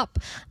set up.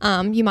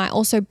 You might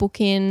also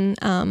book in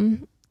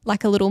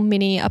like a little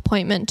mini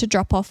appointment to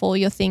drop off all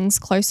your things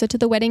closer to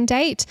the wedding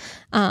date.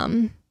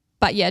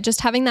 But just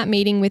having that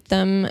meeting with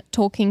them,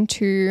 talking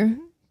to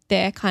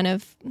their kind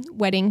of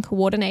wedding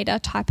coordinator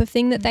type of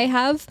thing that they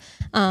have,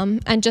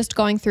 and just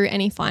going through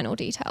any final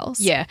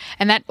details. Yeah,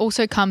 and that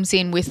also comes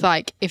in with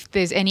like if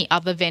there's any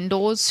other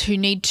vendors who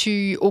need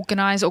to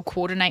organise or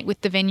coordinate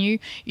with the venue,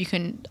 you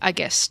can, I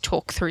guess,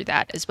 talk through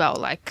that as well.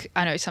 Like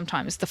I know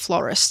sometimes the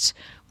florist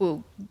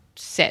will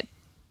set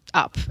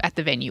up at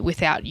the venue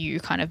without you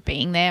kind of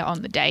being there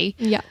on the day.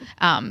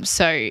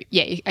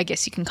 I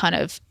guess you can kind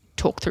of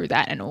talk through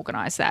that and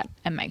organise that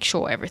and make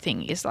sure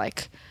everything is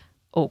like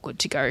all good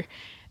to go.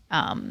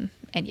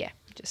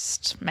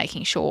 Just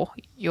making sure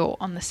you're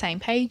on the same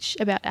page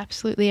about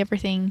absolutely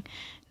everything.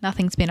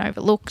 Nothing's been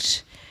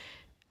overlooked.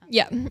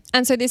 Yeah.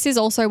 And so this is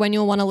also when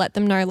you'll want to let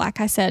them know, like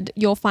I said,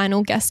 your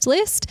final guest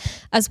list,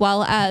 as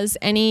well as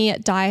any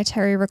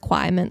dietary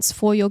requirements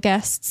for your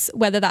guests,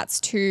 whether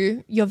that's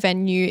to your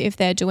venue if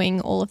they're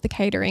doing all of the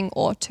catering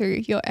or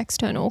to your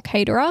external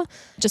caterer,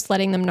 just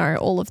letting them know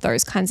all of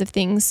those kinds of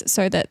things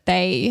so that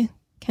they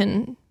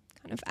can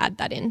kind of add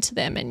that into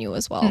their menu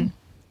as well.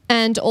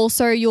 And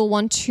also you'll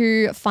want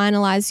to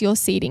finalize your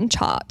seating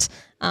chart.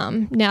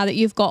 Now that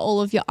you've got all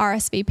of your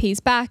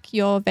RSVPs back,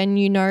 your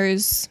venue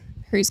knows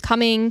who's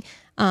coming,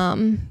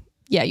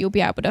 you'll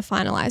be able to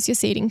finalize your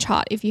seating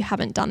chart. If you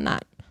haven't done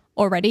that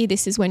already,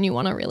 this is when you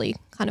want to really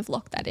kind of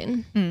lock that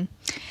in.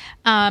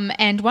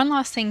 And one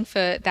last thing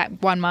for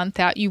that 1 month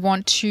out, you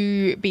want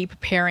to be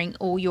preparing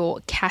all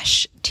your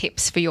cash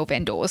tips for your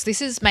vendors.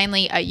 This is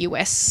mainly a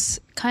US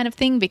kind of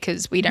thing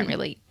because we don't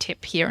really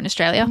tip here in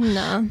Australia.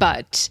 No.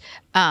 But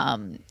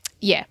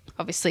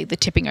obviously the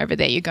tipping over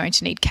there, you're going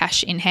to need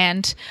cash in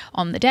hand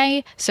on the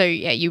day. So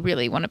you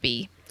really want to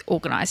be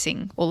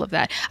organising all of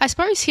that. I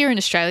suppose here in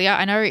Australia,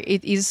 I know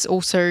it is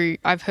also,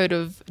 I've heard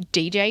of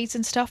DJs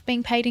and stuff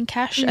being paid in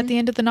cash at the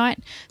end of the night.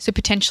 So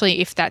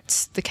potentially if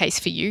that's the case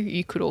for you,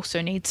 you could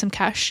also need some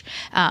cash.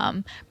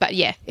 But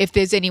if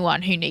there's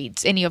anyone who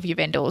needs, any of your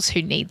vendors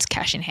who needs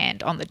cash in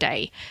hand on the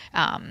day,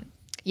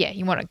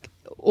 you want to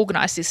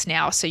organise this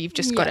now so you've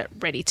just got it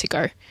ready to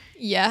go.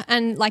 Yeah,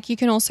 and like you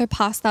can also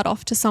pass that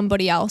off to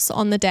somebody else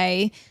on the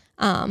day,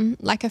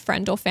 like a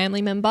friend or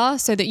family member,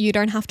 so that you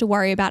don't have to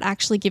worry about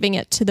actually giving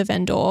it to the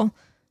vendor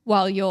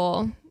while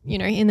you're,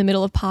 in the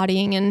middle of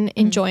partying and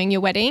enjoying your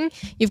wedding.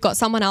 You've got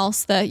someone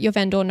else that your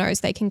vendor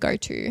knows they can go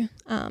to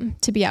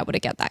be able to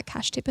get that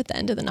cash tip at the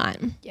end of the night.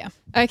 Yeah.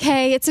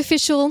 Okay, it's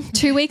official.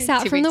 2 weeks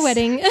out from the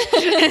wedding.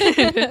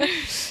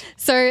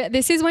 So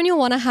this is when you'll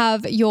want to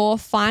have your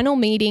final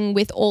meeting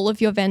with all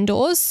of your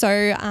vendors.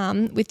 So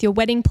with your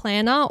wedding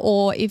planner,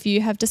 or if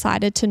you have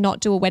decided to not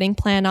do a wedding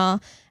planner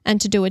and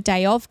to do a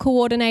day of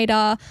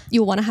coordinator,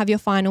 you'll want to have your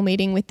final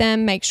meeting with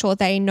them. Make sure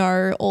they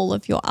know all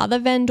of your other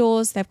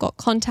vendors. They've got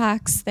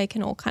contacts. They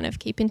can all kind of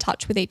keep in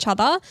touch with each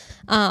other.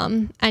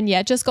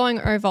 Just going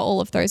over all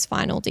of those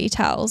final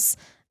details.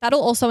 That'll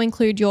also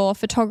include your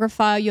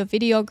photographer, your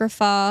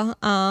videographer.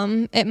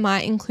 It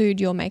might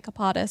include your makeup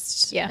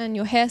artist and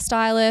your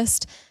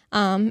hairstylist.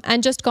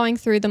 And just going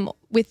through them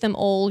with them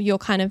all, your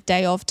kind of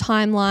day of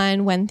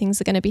timeline, when things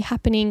are going to be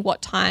happening,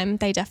 what time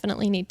they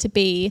definitely need to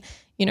be,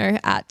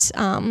 at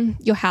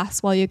your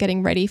house while you're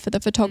getting ready for the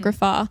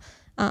photographer,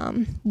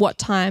 what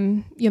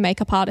time your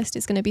makeup artist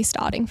is going to be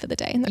starting for the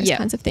day and those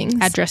kinds of things.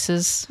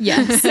 Addresses.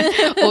 Yes.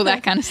 All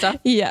that kind of stuff.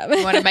 Yeah.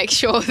 We want to make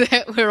sure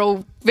that we're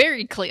all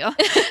very clear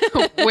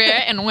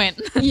where and when.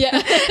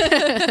 Yeah.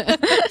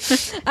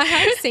 I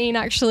had seen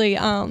actually,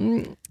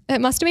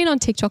 it must have been on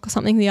TikTok or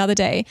something the other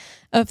day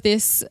of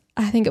this,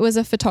 I think it was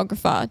a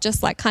photographer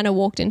just like kind of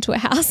walked into a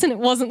house and it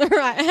wasn't the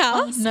right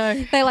house. Oh,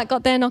 no. They like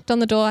got there, knocked on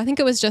the door. I think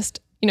it was just,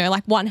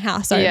 like one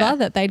house over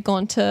that they'd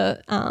gone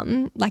to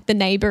like the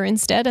neighbor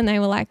instead, and they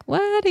were like,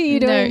 what are you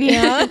doing here?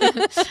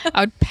 I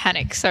would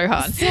panic so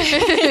hard.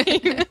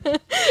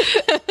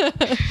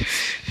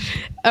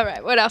 All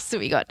right, what else do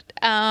we got?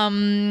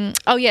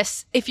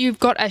 Yes, if you've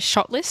got a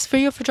shot list for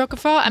your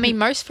photographer, I mean,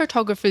 most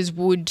photographers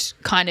would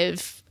kind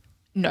of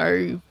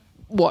know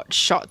what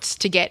shots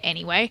to get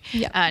anyway,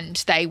 and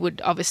they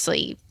would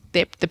obviously,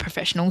 they're the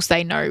professionals,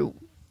 they know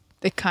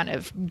the kind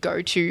of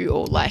go-to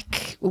or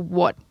like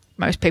what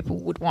most people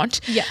would want.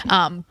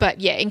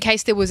 In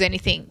case there was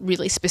anything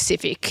really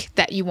specific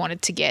that you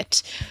wanted to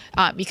get,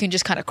 you can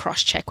just kind of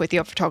cross-check with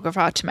your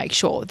photographer to make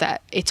sure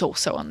that it's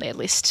also on their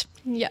list.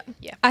 Yeah.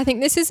 I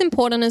think this is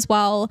important as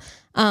well.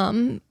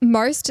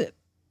 Most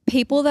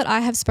people that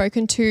I have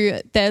spoken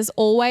to, there's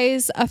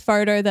always a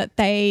photo that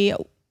they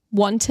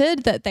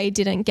wanted that they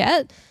didn't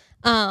get,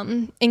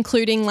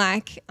 including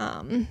like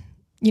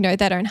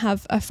they don't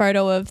have a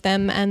photo of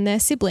them and their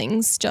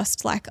siblings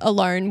just like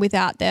alone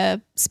without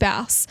their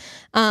spouse.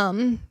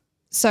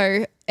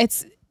 So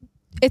it's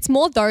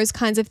more those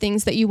kinds of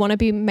things that you want to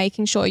be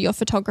making sure your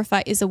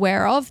photographer is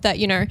aware of, that,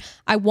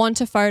 I want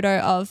a photo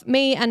of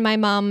me and my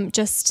mum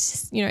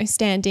just,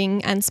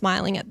 standing and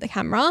smiling at the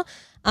camera.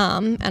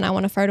 And I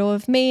want a photo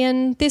of me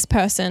and this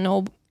person,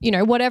 or,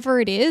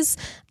 whatever it is.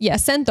 Yeah,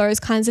 send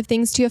those kinds of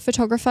things to your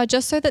photographer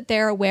just so that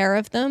they're aware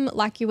of them.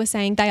 Like you were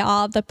saying, they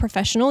are the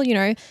professional,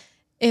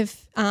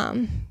 if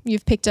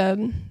you've picked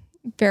a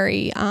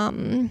very,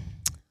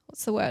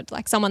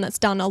 like someone that's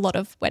done a lot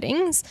of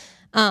weddings,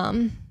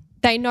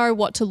 they know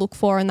what to look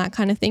for and that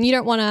kind of thing. You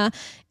don't want to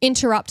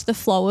interrupt the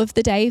flow of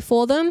the day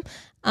for them.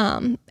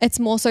 It's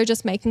more so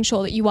just making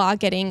sure that you are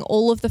getting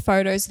all of the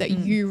photos that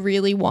you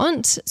really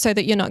want, so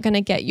that you're not going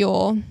to get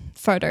your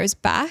photos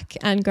back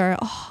and go,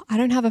 oh, I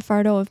don't have a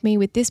photo of me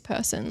with this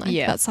person. Like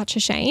that's such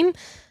a shame.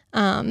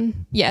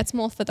 It's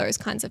more for those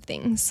kinds of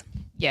things.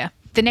 Yeah.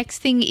 The next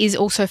thing is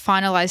also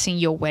finalising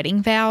your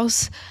wedding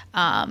vows.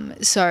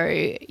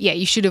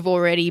 You should have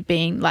already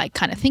been like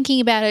kind of thinking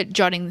about it,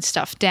 jotting the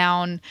stuff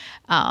down,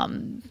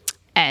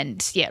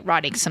 and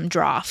writing some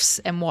drafts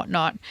and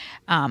whatnot.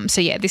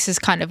 This is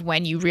kind of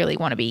when you really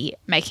want to be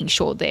making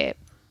sure they're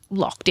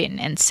locked in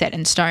and set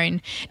in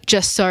stone,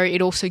 just so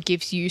it also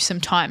gives you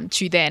some time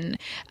to then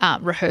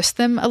rehearse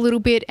them a little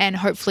bit and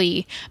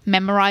hopefully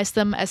memorize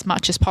them as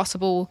much as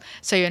possible,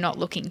 so you're not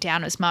looking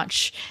down as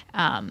much.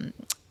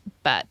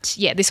 But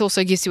yeah, this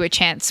also gives you a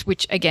chance,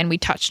 which again we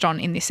touched on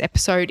in this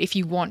episode, if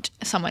you want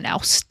someone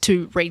else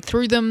to read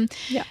through them,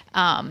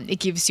 it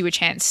gives you a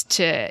chance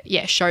to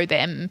show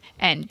them.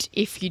 And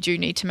if you do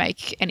need to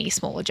make any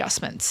small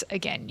adjustments,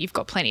 again, you've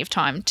got plenty of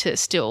time to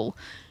still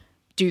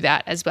do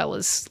that as well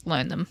as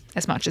learn them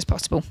as much as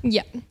possible.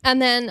 Yeah. And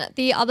then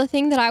the other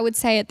thing that I would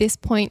say at this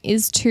point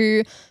is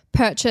to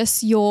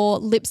purchase your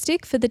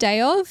lipstick for the day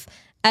of,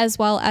 as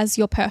well as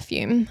your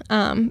perfume.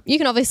 You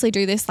can obviously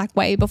do this like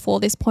way before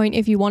this point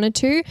if you wanted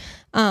to.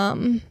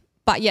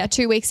 But yeah,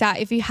 2 weeks out,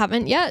 if you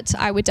haven't yet,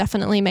 I would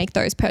definitely make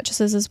those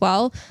purchases as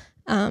well.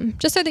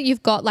 Just so that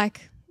you've got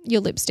like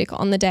your lipstick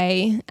on the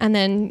day, and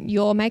then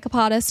your makeup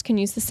artist can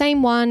use the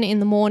same one in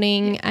the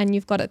morning and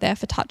you've got it there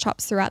for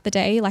touch-ups throughout the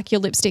day. Like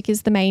your lipstick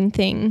is the main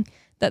thing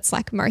that's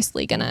like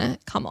mostly going to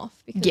come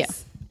off,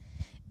 because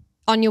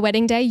on your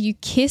wedding day, you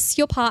kiss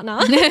your partner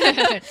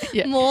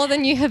more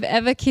than you have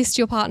ever kissed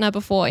your partner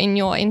before in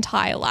your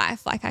entire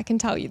life. Like, I can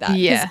tell you that.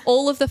 Yeah. Because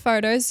all of the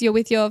photos, you're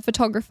with your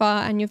photographer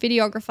and your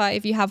videographer,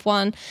 if you have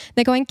one,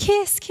 they're going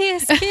kiss,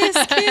 kiss,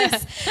 kiss,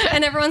 kiss.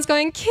 And everyone's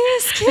going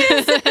kiss,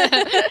 kiss.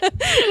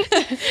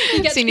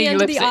 You get to the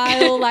end of the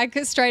aisle, like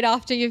straight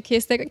after you've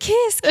kissed, they go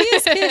kiss,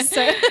 kiss,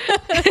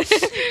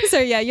 kiss. So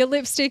yeah, your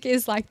lipstick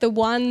is like the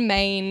one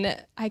main,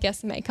 I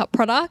guess, makeup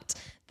product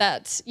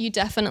that you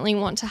definitely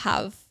want to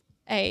have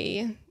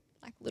a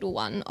like little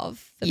one of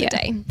for the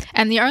day.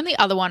 And the only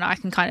other one I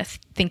can kind of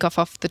think of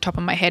off the top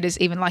of my head is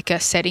even like a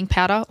setting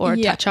powder or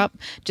a touch up,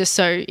 just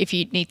so if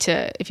you're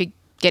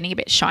getting a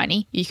bit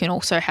shiny, you can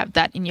also have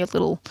that in your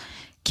little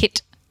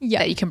kit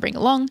that you can bring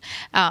along.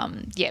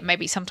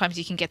 Maybe sometimes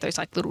you can get those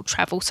like little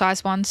travel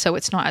size ones, so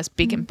it's not as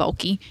big and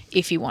bulky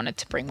if you wanted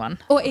to bring one.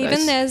 Or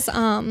even there's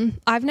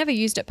I've never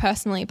used it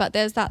personally, but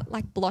there's that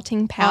like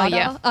blotting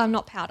powder,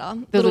 not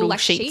powder, the little like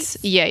sheets.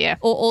 Yeah.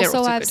 Or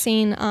also I've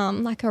seen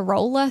like a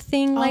roller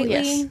thing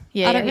lately.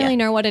 I don't really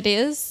know what it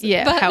is.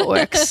 Yeah, how it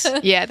works.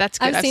 Yeah, that's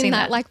good. I've seen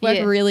that like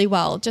work really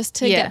well, just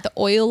to get the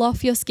oil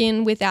off your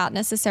skin without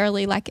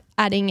necessarily like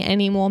adding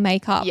any more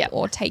makeup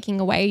or taking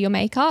away your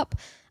makeup.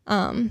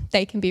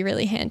 They can be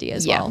really handy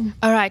as well.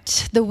 All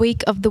right, the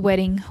week of the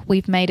wedding,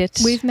 we've made it.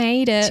 We've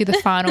made it to the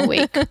final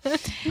week.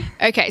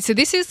 Okay, so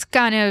this is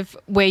kind of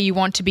where you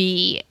want to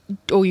be,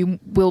 or you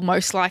will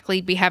most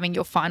likely be having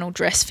your final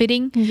dress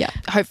fitting. Yeah.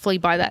 Hopefully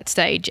by that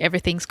stage,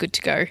 everything's good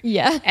to go.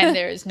 Yeah. And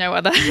there is no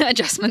other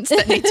adjustments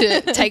that need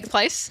to take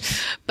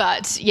place.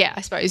 But yeah,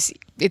 I suppose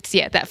it's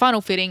that final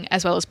fitting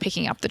as well as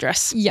picking up the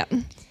dress. Yeah.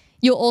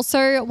 You'll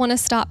also want to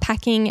start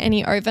packing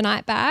any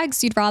overnight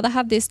bags. You'd rather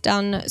have this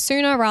done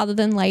sooner rather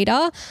than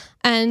later.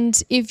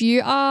 And if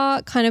you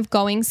are kind of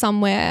going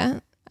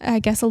somewhere, I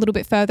guess a little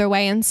bit further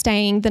away and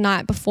staying the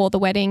night before the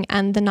wedding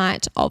and the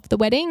night of the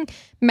wedding,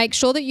 make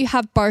sure that you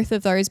have both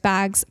of those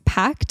bags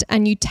packed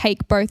and you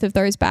take both of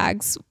those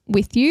bags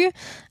with you.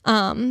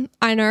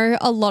 I know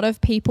a lot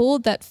of people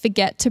that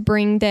forget to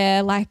bring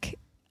their like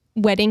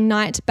wedding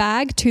night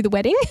bag to the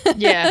wedding.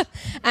 Yeah.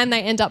 And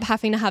they end up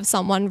having to have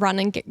someone run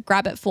and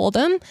grab it for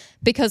them,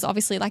 because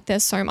obviously like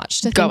there's so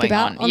much to think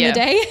about on the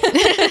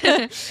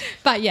day.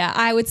 But yeah,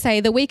 I would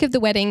say the week of the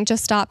wedding,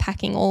 just start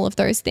packing all of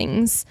those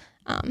things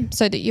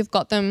so that you've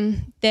got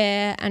them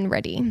there and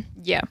ready.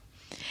 Yeah.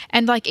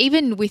 And like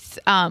even with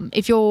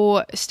if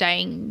you're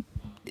staying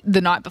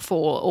the night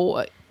before,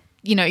 or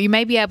you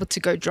may be able to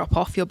go drop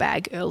off your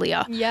bag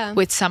earlier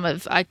with some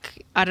of,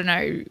 like, I don't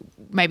know,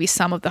 maybe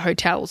some of the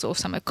hotels or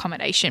some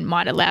accommodation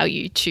might allow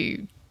you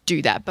to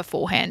do that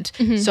beforehand.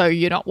 So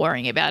you're not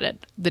worrying about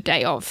it the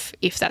day of,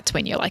 if that's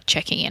when you're like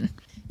checking in.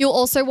 You'll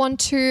also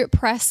want to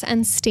press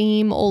and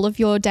steam all of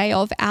your day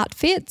of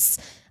outfits.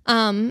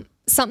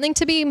 Something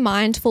to be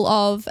mindful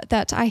of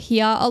that I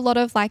hear a lot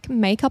of like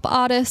makeup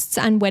artists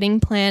and wedding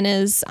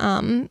planners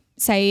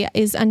say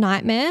is a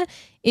nightmare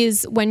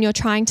is when you're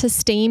trying to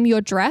steam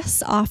your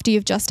dress after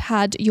you've just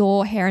had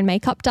your hair and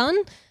makeup done,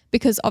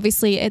 because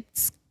obviously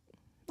it's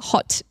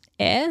hot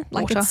air,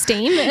 like water. It's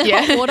steam,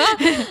 hot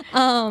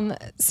water.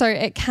 So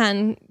it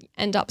can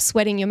end up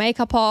sweating your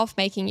makeup off,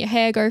 making your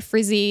hair go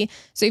frizzy.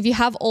 So if you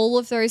have all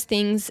of those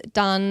things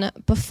done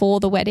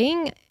before the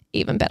wedding,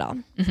 even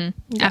better.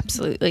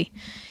 Absolutely.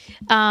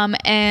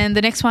 And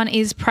the next one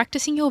is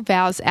practicing your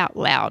vows out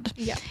loud.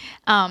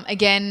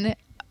 Again,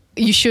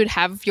 you should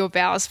have your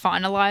vows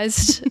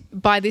finalized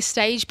by this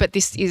stage, but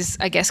this is,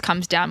 I guess,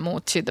 comes down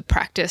more to the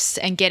practice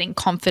and getting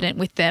confident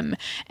with them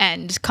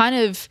and kind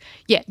of,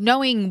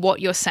 knowing what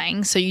you're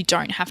saying, so you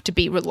don't have to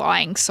be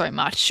relying so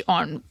much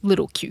on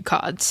little cue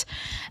cards,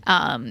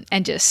 and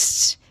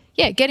just,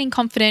 getting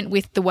confident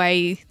with the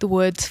way the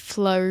words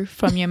flow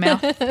from your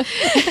mouth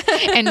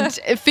and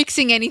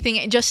fixing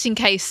anything just in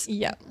case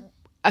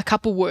a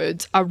couple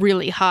words are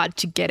really hard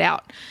to get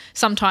out.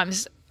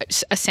 Sometimes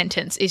a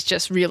sentence is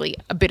just really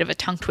a bit of a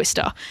tongue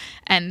twister,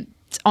 and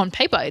on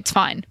paper it's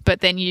fine,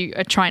 but then you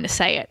are trying to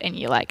say it and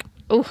you're like,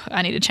 oh,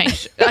 I need to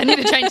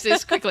change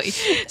this quickly.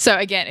 So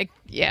again,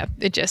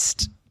 it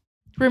just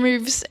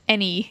removes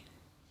any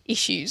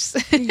issues.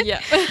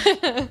 Yeah.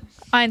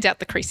 Irons out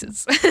the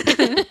creases.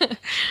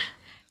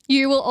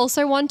 You will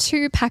also want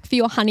to pack for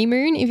your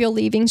honeymoon if you're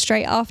leaving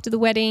straight after the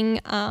wedding.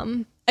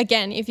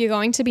 Again, if you're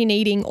going to be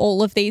needing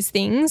all of these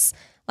things,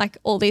 like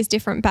all these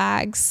different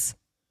bags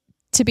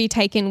to be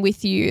taken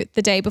with you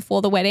the day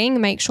before the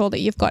wedding, make sure that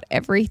you've got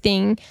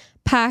everything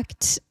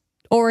packed,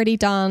 already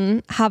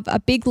done, have a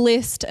big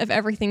list of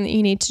everything that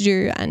you need to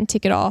do and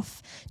tick it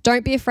off.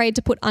 Don't be afraid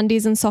to put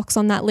undies and socks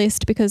on that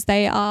list because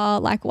they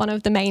are like one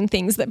of the main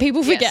things that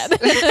people forget.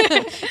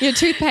 Yes. Your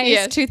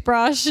toothpaste,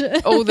 toothbrush.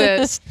 All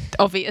the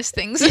obvious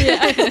things.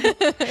 Yeah.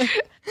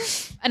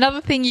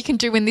 Another thing you can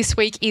do in this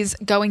week is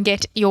go and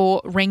get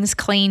your rings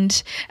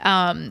cleaned.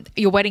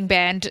 Your wedding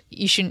band,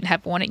 you shouldn't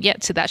have worn it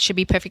yet, so that should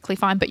be perfectly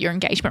fine, but your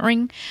engagement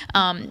ring,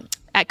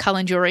 at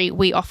Cullen Jewelry,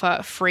 we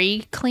offer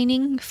free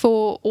cleaning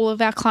for all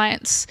of our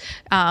clients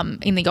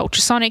in the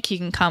ultrasonic. You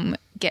can come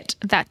get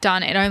that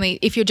done.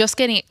 If you're just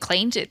getting it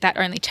cleaned, that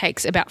only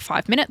takes about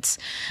 5 minutes.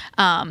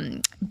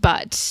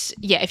 But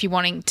yeah, if you're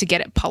wanting to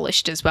get it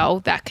polished as well,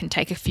 that can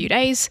take a few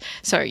days.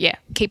 So yeah,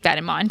 keep that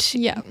in mind.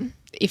 Yeah.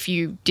 If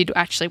you did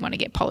actually want to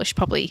get polished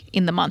probably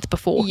in the month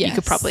before, you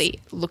could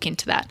probably look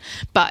into that.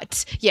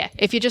 But yeah,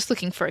 if you're just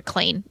looking for a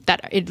clean,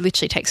 that it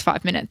literally takes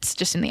 5 minutes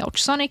just in the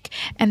ultrasonic,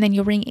 and then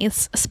your ring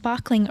is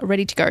sparkling,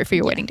 ready to go for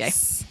your wedding day.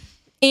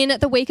 In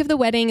the week of the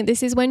wedding,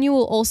 this is when you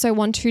will also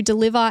want to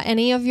deliver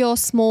any of your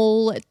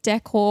small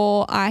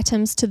decor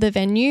items to the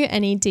venue,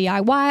 any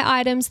DIY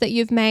items that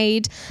you've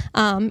made.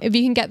 If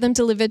you can get them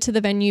delivered to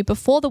the venue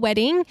before the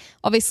wedding,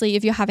 obviously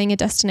if you're having a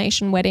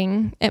destination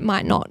wedding, it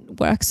might not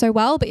work so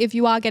well. But if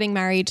you are getting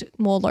married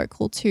more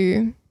local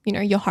to,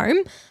 your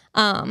home,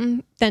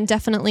 then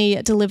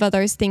definitely deliver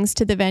those things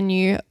to the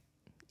venue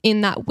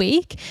in that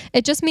week.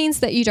 It just means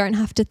that you don't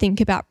have to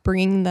think about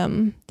bringing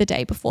them the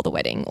day before the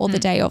wedding or the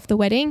day of the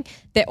wedding.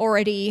 They're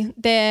already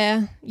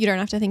there. You don't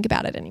have to think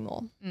about it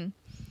anymore.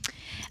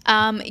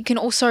 You can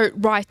also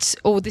write,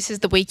 or this is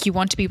the week you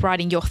want to be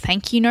writing your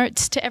thank you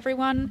notes to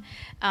everyone.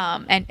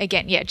 And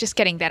again, just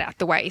getting that out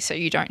the way so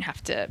you don't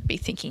have to be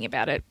thinking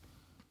about it.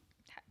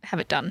 Have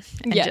it done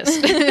and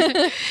just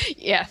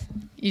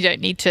you don't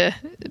need to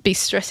be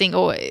stressing.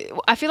 Or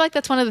I feel like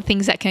that's one of the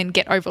things that can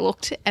get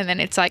overlooked, and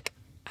then it's like,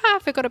 I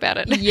forgot about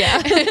it.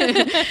 Yeah.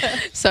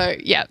 So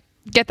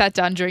get that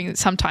done during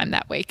some time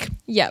that week.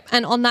 Yep.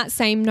 And on that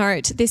same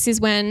note, this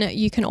is when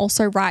you can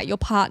also write your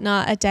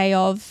partner a day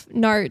of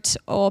note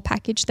or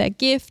package their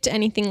gift,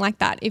 anything like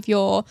that. If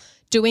you're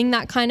doing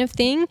that kind of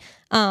thing,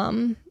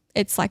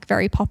 it's like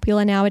very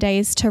popular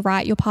nowadays to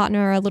write your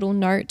partner a little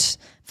note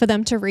for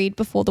them to read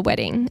before the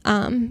wedding.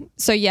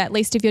 So at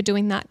least if you're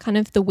doing that kind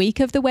of the week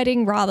of the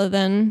wedding rather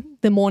than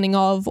the morning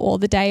of or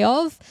the day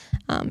of,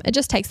 it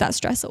just takes that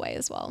stress away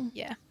as well.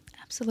 Yeah,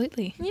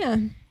 absolutely. Yeah.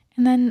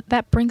 And then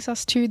that brings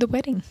us to the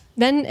wedding.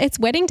 Then it's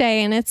wedding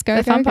day and it's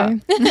go.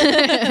 Then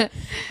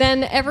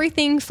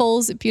everything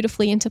falls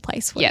beautifully into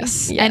place for you.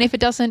 Yes. Yeah. And if it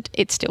doesn't,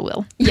 it still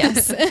will.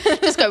 Yes.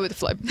 Just go with the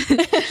flow.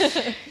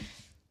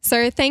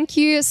 So thank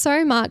you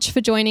so much for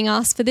joining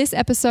us for this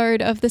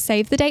episode of the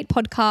Save the Date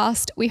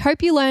podcast. We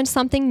hope you learned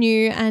something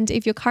new, and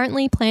if you're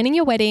currently planning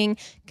your wedding,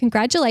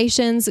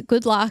 congratulations,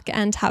 good luck,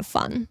 and have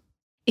fun.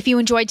 If you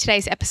enjoyed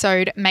today's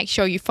episode, make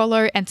sure you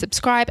follow and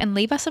subscribe and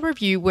leave us a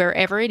review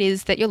wherever it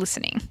is that you're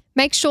listening.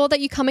 Make sure that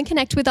you come and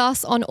connect with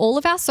us on all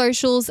of our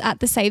socials at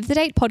the Save the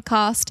Date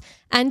podcast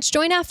and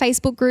join our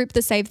Facebook group,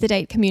 the Save the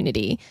Date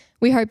community.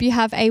 We hope you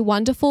have a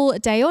wonderful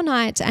day or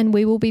night, and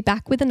we will be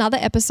back with another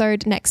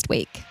episode next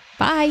week.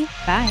 Bye.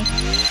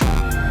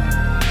 Bye.